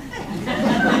Leone.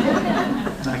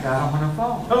 And I got him on the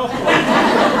phone.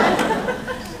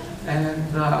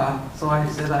 And so I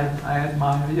said, I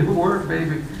admire your work,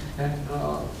 baby, and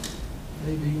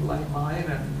maybe you like mine,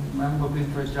 and I'm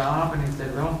looking for a job. And he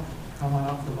said, well, come on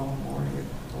up tomorrow morning at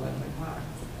 11 o'clock.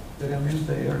 Then I'm in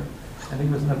there, and he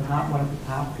was in the top, one of the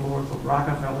top floors of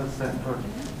Rockefeller Center.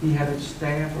 He had a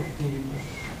staff of people,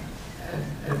 and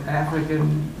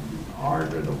African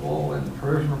art on the wall and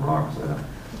Persian rocks,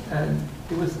 and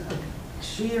it was a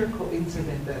sheer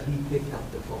coincidence that he picked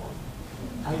up the phone.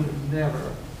 I would have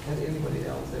never had anybody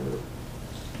else ever.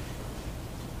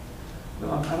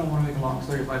 Well, I don't want to make a long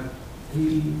story, but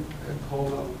he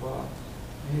called up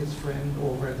his friend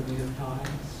over at the New York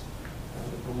Times,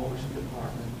 the promotion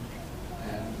department,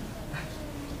 and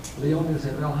Leone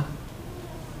said, well,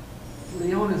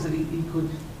 Leone said he could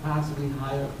possibly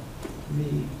hire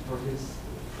me for his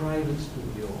private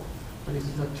studio, but he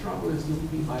said the trouble is you'll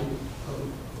be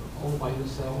all by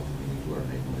yourself, and you need to learn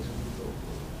English and so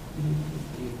forth. You need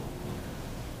people.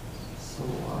 So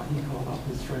he called up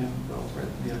his friend over at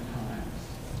the New York Times,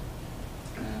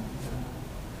 and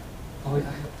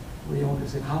Leone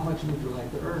said, how much would you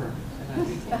like to earn? And I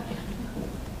think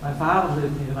my father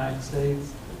lived in the United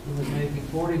States. He was making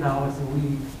 $40 a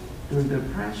week during the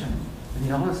Depression. And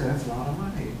he always said, that's a lot of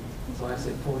money. So I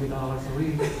said, $40 a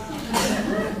week.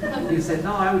 He said,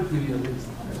 no, I would give you at least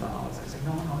 $100. I said,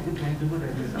 no, you can't do it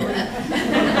every day.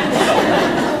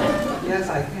 Yes,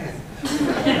 I can.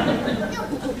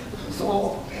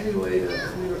 So anyway,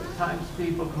 the New York Times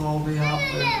people called me up,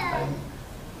 and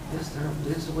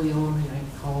this Leone, I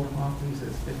called him up. He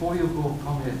says, before you go,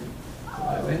 come in. So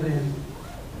I went in,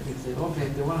 and he said, okay,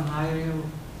 if they want to hire you,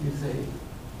 you say,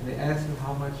 and they ask you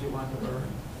how much you want to earn,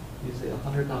 you say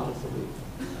 $100 a week.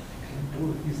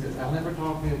 He says, I'll never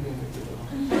talk to you again if you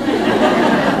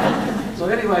don't. So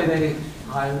anyway, they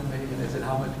hired me, and they said,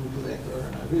 how much would you like to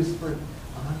earn? I whispered,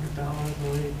 $100 a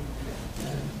week.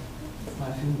 And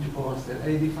my future boss said,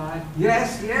 85?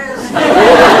 Yes, yes!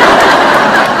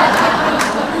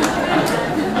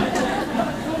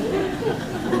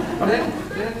 then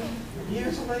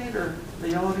years later,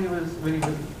 Leone when he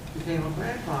became a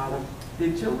grandfather,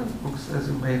 did children's books, as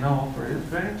you may know, for his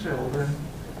grandchildren,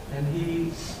 and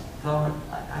he thought,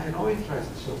 I had no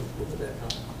interest in children's books at that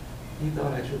time. He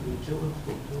thought I should do children's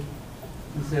book too.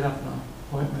 He set up an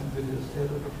appointment with his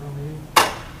editor from me.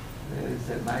 And he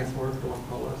said, nice work, don't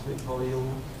call us, we call you.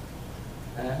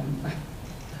 And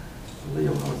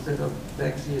Leo set up,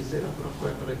 next year set up an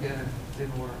appointment again, and it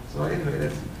didn't work. So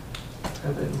anyway,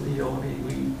 and then Leone,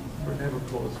 we were never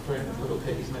close friends, little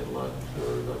occasion at lunch,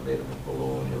 or I made him at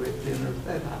Bologna, or at dinner,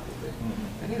 that type of thing.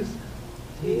 And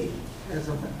he as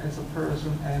a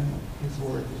person, and his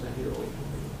work is a hero to me.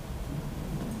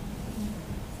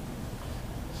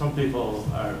 Some people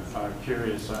are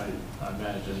curious, I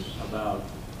imagine, about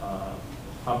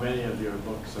how many of your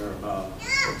books are about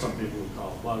what some people would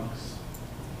call bugs.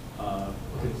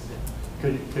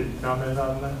 Could you comment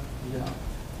on that? Yeah.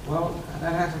 Well,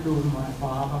 that has to do with my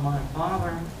father. My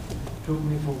father took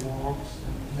me for walks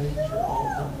in nature,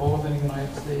 both in the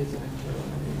United States and in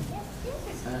Germany.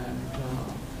 And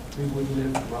we would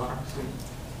lift rocks and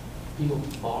peel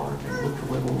bark and look for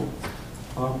little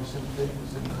bugs and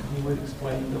things. And he would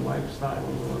explain the lifestyle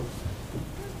of a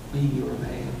bee or an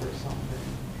ant or something.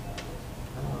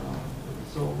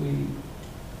 So we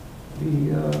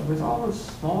with all the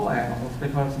small animals,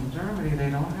 because in Germany they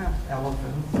don't have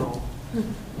elephants, so we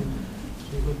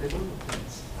look at little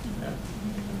things. Yeah.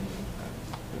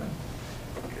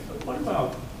 Okay, but what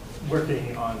about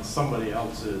working on somebody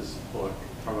else's book,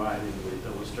 providing the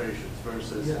illustrations,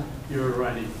 versus you're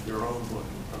writing your own book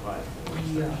and providing the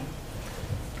illustrations?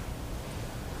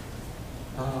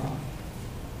 Yeah.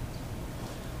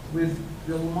 With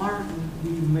Bill Martin,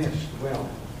 we meshed well.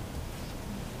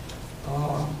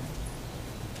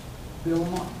 Bill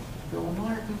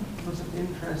Martin was an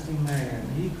interesting man.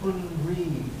 He couldn't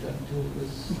read until he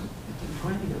was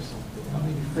 20 or something. I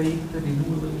mean, he faked that he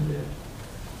knew a little bit.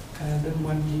 And then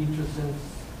one teacher says,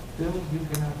 Bill, you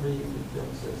cannot read. And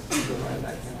Bill says, you're right,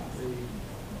 I cannot read.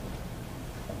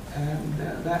 And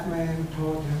that man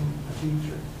taught him, a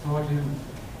teacher, taught him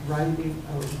writing,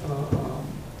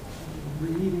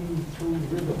 reading through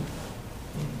rhythm.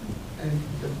 And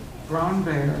the brown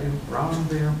bear, brown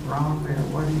bear,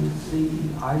 what do you see?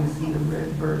 I see a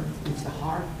red bird. It's the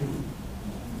heartbeat.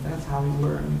 That's how he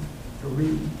learned to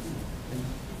read. And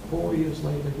 4 years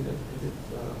later, he did a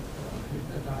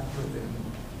doctorate in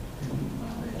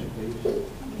education.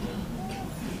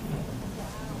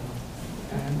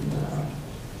 And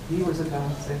he was a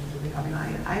godsend to me. I mean,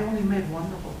 I only met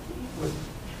wonderful people.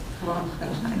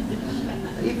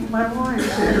 Even my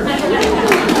wife here.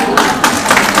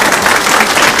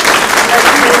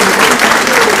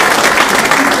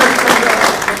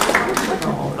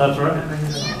 That's right.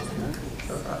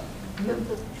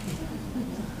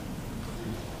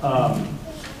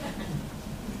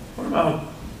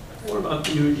 What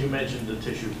about you mentioned the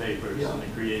tissue papers and the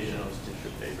creation of those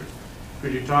tissue papers.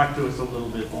 Could you talk to us a little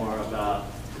bit more about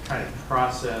the kind of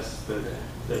process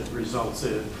that results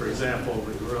in, for example,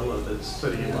 the gorilla that's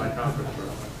sitting in my conference room?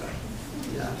 Okay.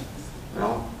 Yeah.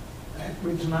 Well, at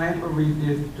Ridge Sniper we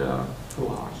did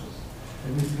collages,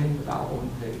 and we painted our own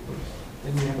papers.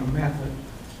 And we had a method.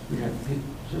 We had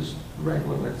just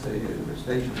regular, let's say,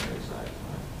 stationery size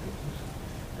papers.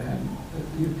 And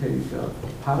you take a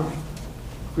pot of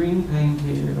green paint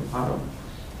here and a pot of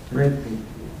red paint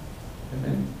here. And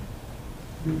then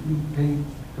you paint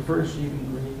the first sheet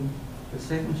in green, the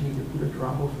second sheet you put a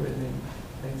drop of red in,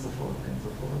 and so forth, and so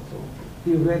forth. So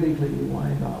theoretically you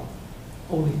wind up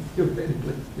only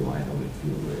theoretically you wind up with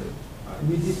few red. And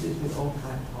we did this with all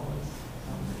kinds of colors.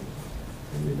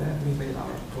 And with that we made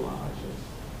our collages.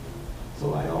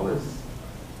 So I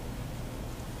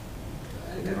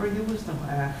never used them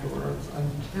afterwards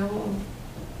until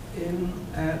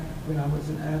when I was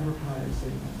in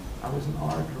advertising, I was an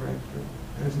art director.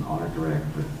 As an art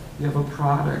director, you have a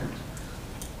product,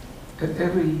 and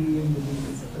every year you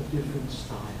need a different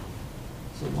style.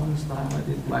 So one style I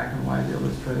did black and white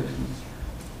illustrations,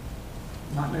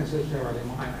 not necessarily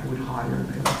mine, I would hire an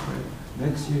illustrator.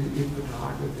 Next year you did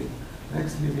photography.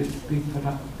 Next year you did big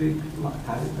type.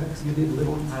 Next year you did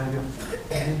little type.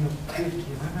 And then the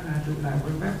 50th, I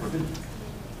remember the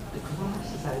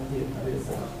classes I did with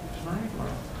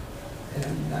Schneider.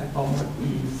 And I bought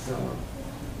these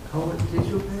colored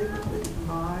tissue paper that you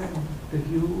buy, the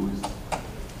hues.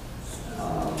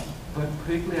 But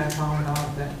quickly I found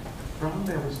out that brown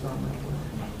there was done that way.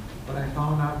 But I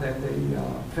found out that they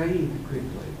fade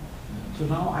quickly. So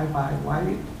now I buy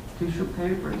white tissue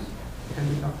papers, and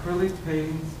with acrylic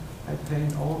paints, I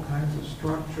paint all kinds of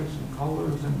structures and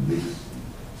colors and mix,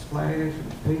 splash,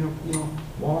 and paint,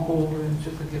 walk over and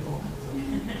just to get all the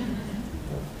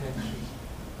textures.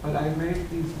 But I make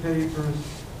these papers,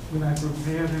 when I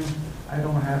prepare them, I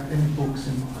don't have any books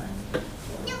in mind.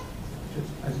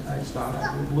 I start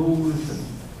out with blues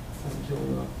until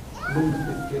the blues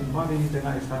get muddy, then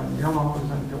I start in yellows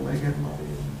until they get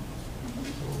muddy.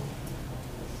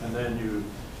 And then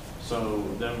so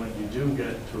then when you do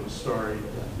get to a story,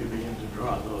 you begin to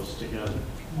draw those together.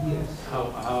 Yes.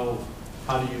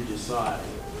 How do you decide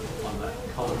on that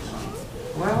color scheme?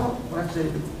 Well, let's say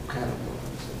the caterpillar.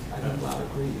 I have a lot of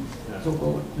greens. Yeah. So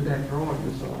go to that drawing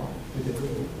you saw with the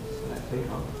greens, and I take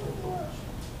out the whole bunch.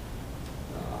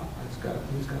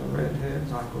 He's got a red head,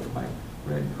 so I go to my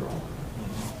red drawer.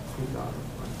 He's out of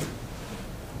one.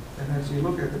 And as you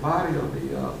look at the body of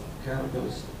the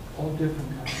caterpillars, all different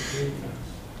kinds of greens.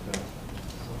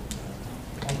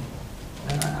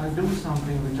 And I do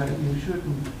something which you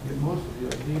shouldn't get most of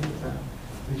your ideas about,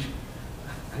 which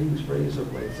I use razor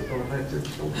blades, so don't let your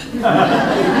children.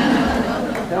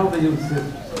 Tell me use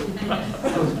scissors.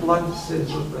 Those blunt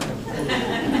scissors.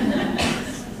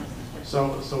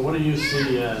 So what do you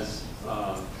see as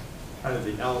kind of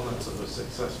the elements of a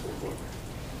successful book?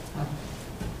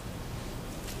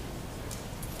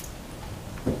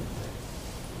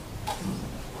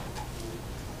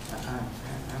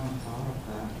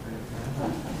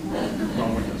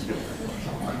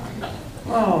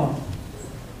 Oh,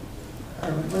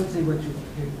 let's see what you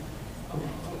pick.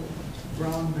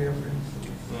 Brown bear, for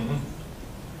instance.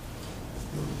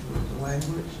 The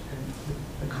language and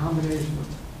the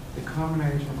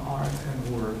combination of art and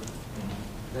word.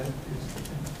 That is the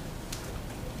thing.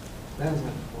 That is an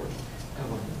important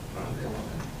element.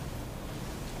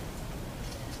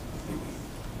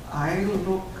 I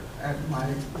look at my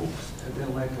books and they're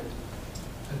like a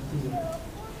theater.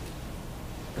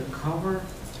 The cover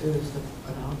is the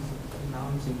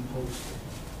announcing poster.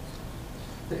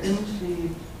 The end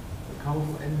sheet, the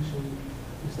colorful end sheet,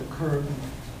 is the curtain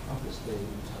of the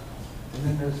stage. And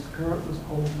then there's curtains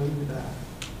open with that.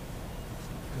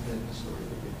 And then the story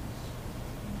begins.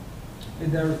 And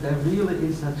there really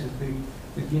is such a thing,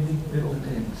 beginning, middle, and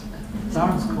end.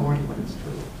 Sounds corny, but it's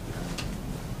true.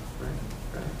 Right.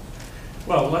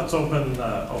 Well, let's open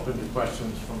to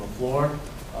questions from the floor.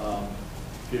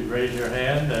 If you'd raise your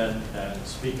hand and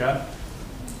speak up.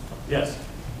 Yes?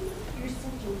 You're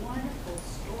such a wonderful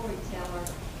storyteller.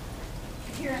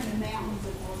 Here in the mountains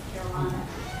of North Carolina,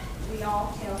 we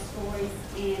all tell stories,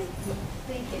 and we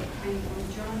think it came from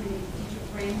Germany. Did you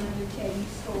grandmother tell you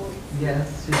stories?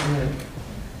 Yes, she did.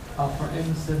 For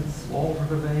instance, Walter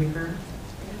the Baker.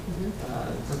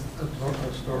 It's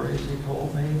a story she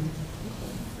told me.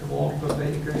 Walter the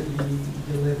Baker, he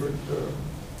delivered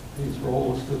these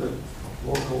rolls to the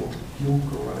local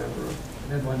duke or whatever.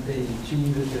 And then one day he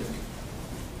cheated and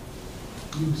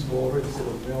used water instead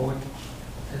of milk.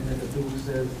 And then the duke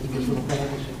says he was going to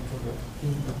banish him from the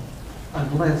kingdom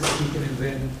unless he can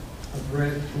invent a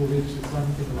bread through which the sun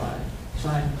can rise,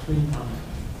 shine 3 times.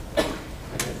 I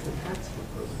guess that's what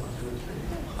goes 1, 2,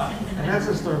 3. And that's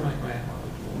the story my grandmother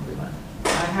told me. I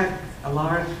had a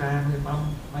large family.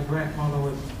 My grandmother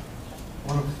was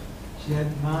she had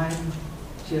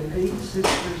 8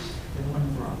 sisters and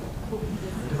 1 brother.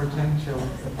 There were 10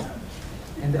 children.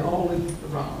 And they all lived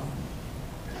around.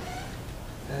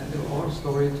 And they were all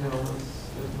storytellers.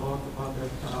 They talked about their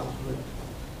childhood.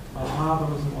 My father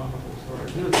was a wonderful story.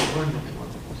 He was a wonderful,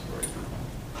 wonderful storyteller.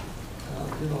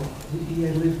 He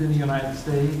had lived in the United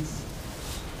States,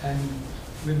 and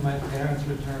when my parents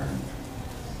returned,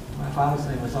 my father's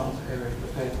name was also Eric. The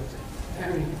family said,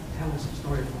 "Eric, tell us a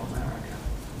story from America."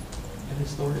 And his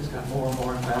stories got more and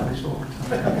more embellished over time.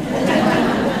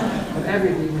 But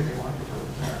everything was wonderful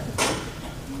in America.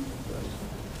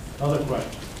 Other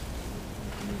questions?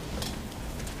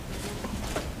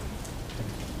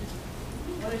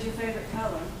 What is your favorite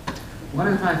color? What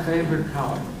is my favorite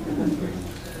color?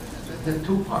 There are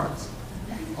 2 parts.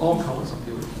 All colors are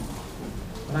beautiful.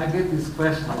 But I get this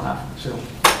question a lot from children,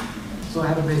 so I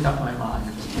had to make up my mind.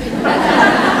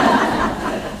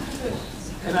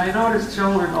 And I notice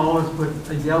children always put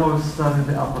a yellow sun in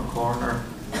the upper corner,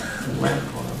 the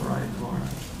left corner, the right corner.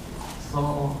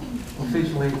 So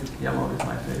officially, yellow is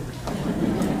my favorite color.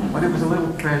 But it was a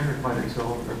little pressured by the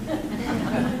children.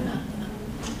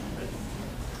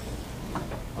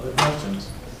 Other questions?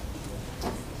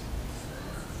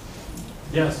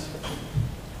 Yes.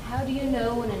 How do you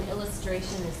know when an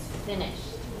illustration is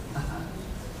finished?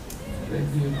 Then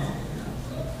you know.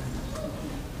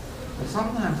 But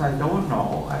sometimes I don't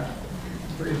know.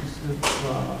 For instance,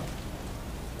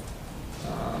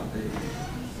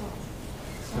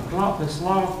 the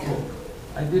sloth book.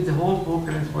 I did the whole book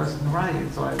and it wasn't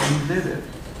right, so I redid it.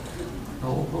 The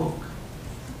whole book.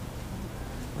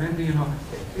 When do you know?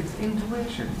 It's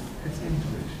intuition. It's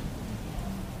intuition.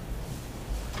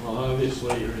 Well,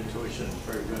 obviously your intuition is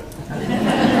very good.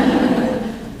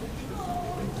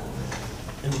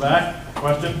 In the back,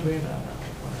 question?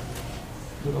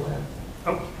 To the left.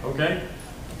 Oh, okay.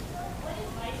 What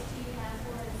advice do you have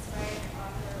for an inspiring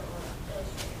author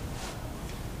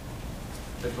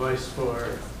or illustrator? Advice for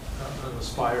an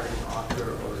aspiring author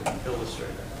or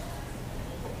illustrator?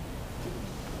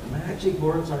 The magic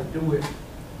words are do it.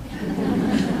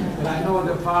 But I know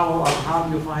the follow up, how do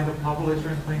you find a publisher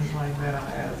and things like that, I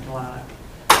ask a lot.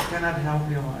 I cannot help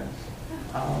you much.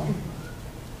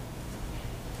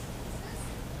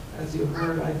 As you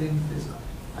heard, I didn't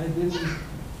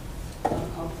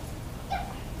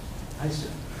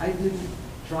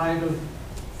try to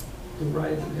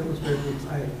write an illustrator.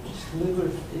 I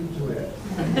slithered into it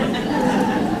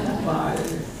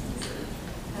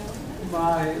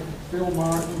by Phil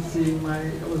Martin seeing my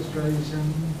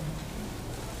illustration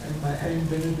and my Aunt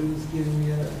Benedict's giving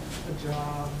me a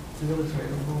job to illustrate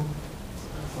a book.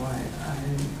 So I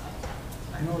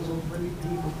know so many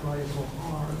people try so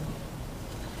hard.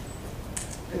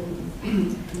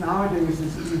 And nowadays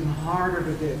it's even harder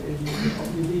to get in.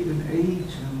 You need an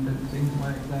agent and things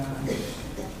like that.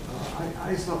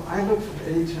 I looked for the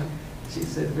agent. She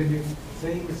said, when you're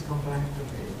famous, come back to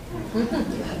me.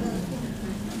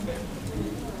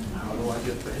 How do I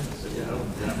get famous?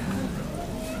 Yeah.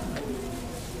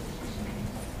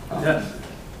 Yes.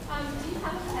 Do you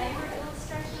have a favorite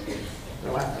illustration?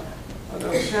 There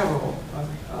are several.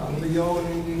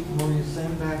 Leone, Maurice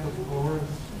Sendak, of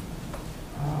course.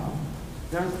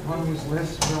 There's one who's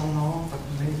less well known, but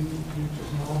maybe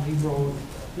teachers know.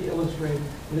 He illustrated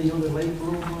Leo the Late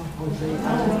Bloomer, Jose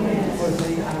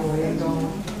Aruego.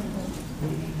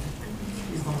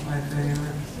 He's one of my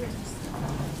favorites.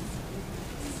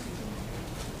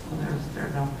 There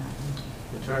are numbers.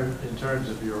 In terms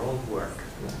of your own work,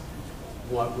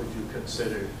 what would you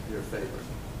consider your favorite?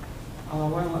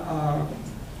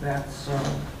 That's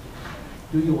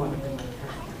Do You Want to Be My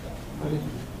Friend?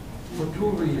 For 2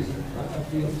 reasons. I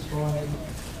feel strongly.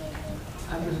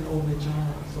 I was an only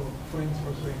child, so friends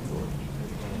were very important.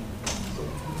 So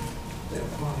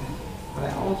that's one. But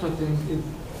I also think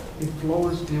it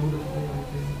flows beautifully, I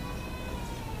think,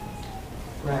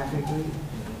 graphically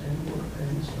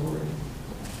and story.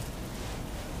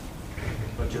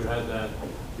 But you had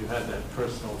that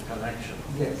personal connection.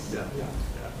 Yes. Yeah. Yeah.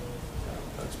 Yeah.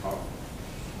 That's powerful.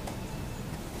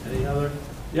 Any other?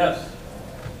 Yes.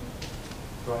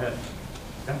 Go ahead.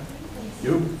 Yeah.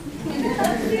 You?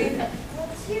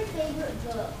 What's your favorite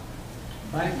book?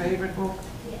 My favorite book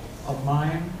Yes. of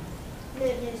mine, No,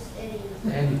 just any.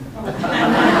 and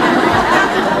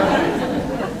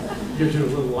Gives you a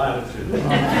little latitude.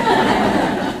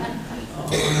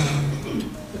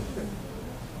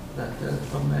 there's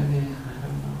so many, I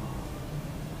don't know.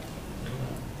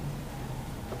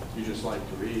 You just like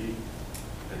to read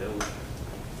and illustrate.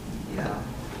 Yeah.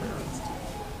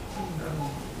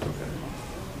 Okay.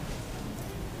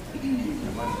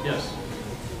 Yes.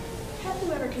 Have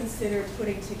you ever considered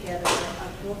putting together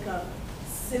a book of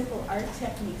simple art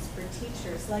techniques for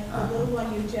teachers, like the little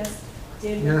one you just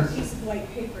did with Yes. a piece of white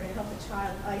paper to help a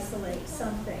child isolate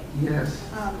something? Yes.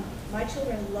 My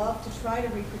children love to try to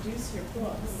reproduce your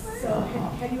books. So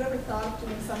have you ever thought of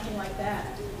doing something like that?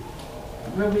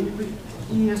 Well, we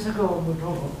years ago,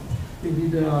 we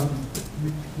did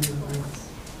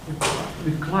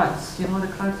with Klutz, you know the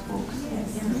Klutz books?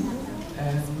 Yes.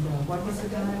 And what was the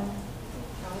title?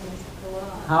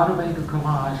 How to Make a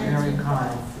Collage, Eric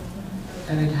Carle.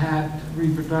 And it had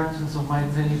reproductions of my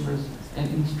papers and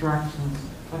instructions,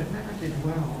 but it never did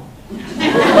well.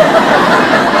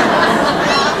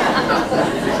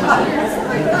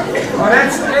 Well,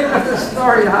 that's the end of the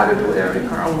story, how to do Eric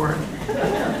Carle work.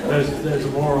 There's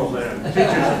a moral there.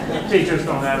 Teachers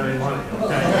don't have any money,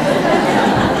 okay?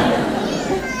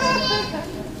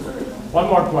 One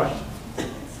more question.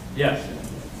 Yes.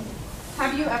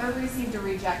 Have you ever received a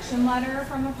rejection letter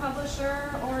from a publisher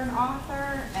or an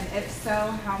author? And if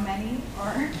so, how many?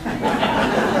 Or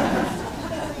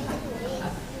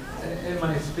In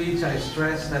my speech, I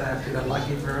stressed that I've been a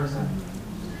lucky person.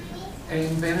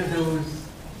 And Benedus,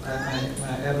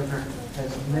 my editor,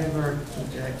 has never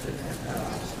rejected it.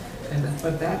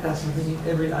 But that doesn't mean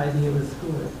every idea was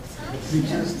good. We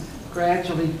just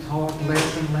gradually talk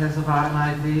less and less about an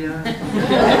idea.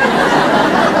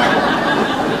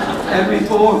 And we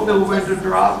both know when to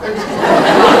drop it.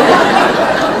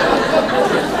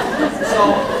 So,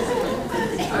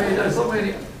 I mean, there's so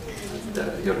many,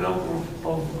 you know,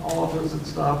 of authors and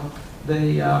stuff,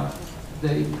 they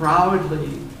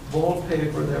proudly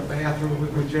wallpaper their bathroom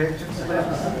with rejection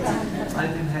slips. I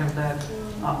didn't have that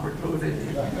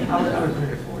opportunity. I was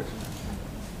very fortunate.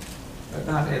 But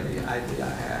not every idea I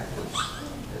had is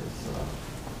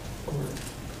good.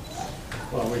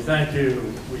 Well, we thank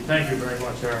you. We thank you very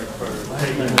much, Eric, for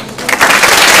taking this.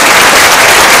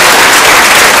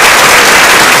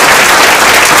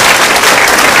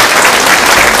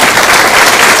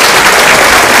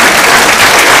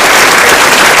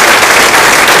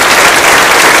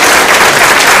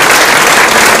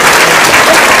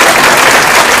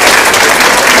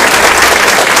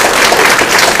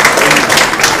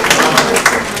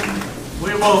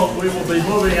 We will be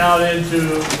moving out into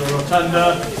the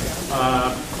rotunda.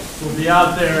 We'll be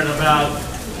out there in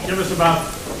give us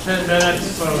about 10 minutes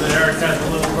so that Eric has a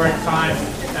little break time,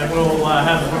 and we'll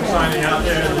have the book signing out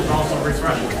there, and there's also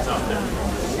refreshments out there.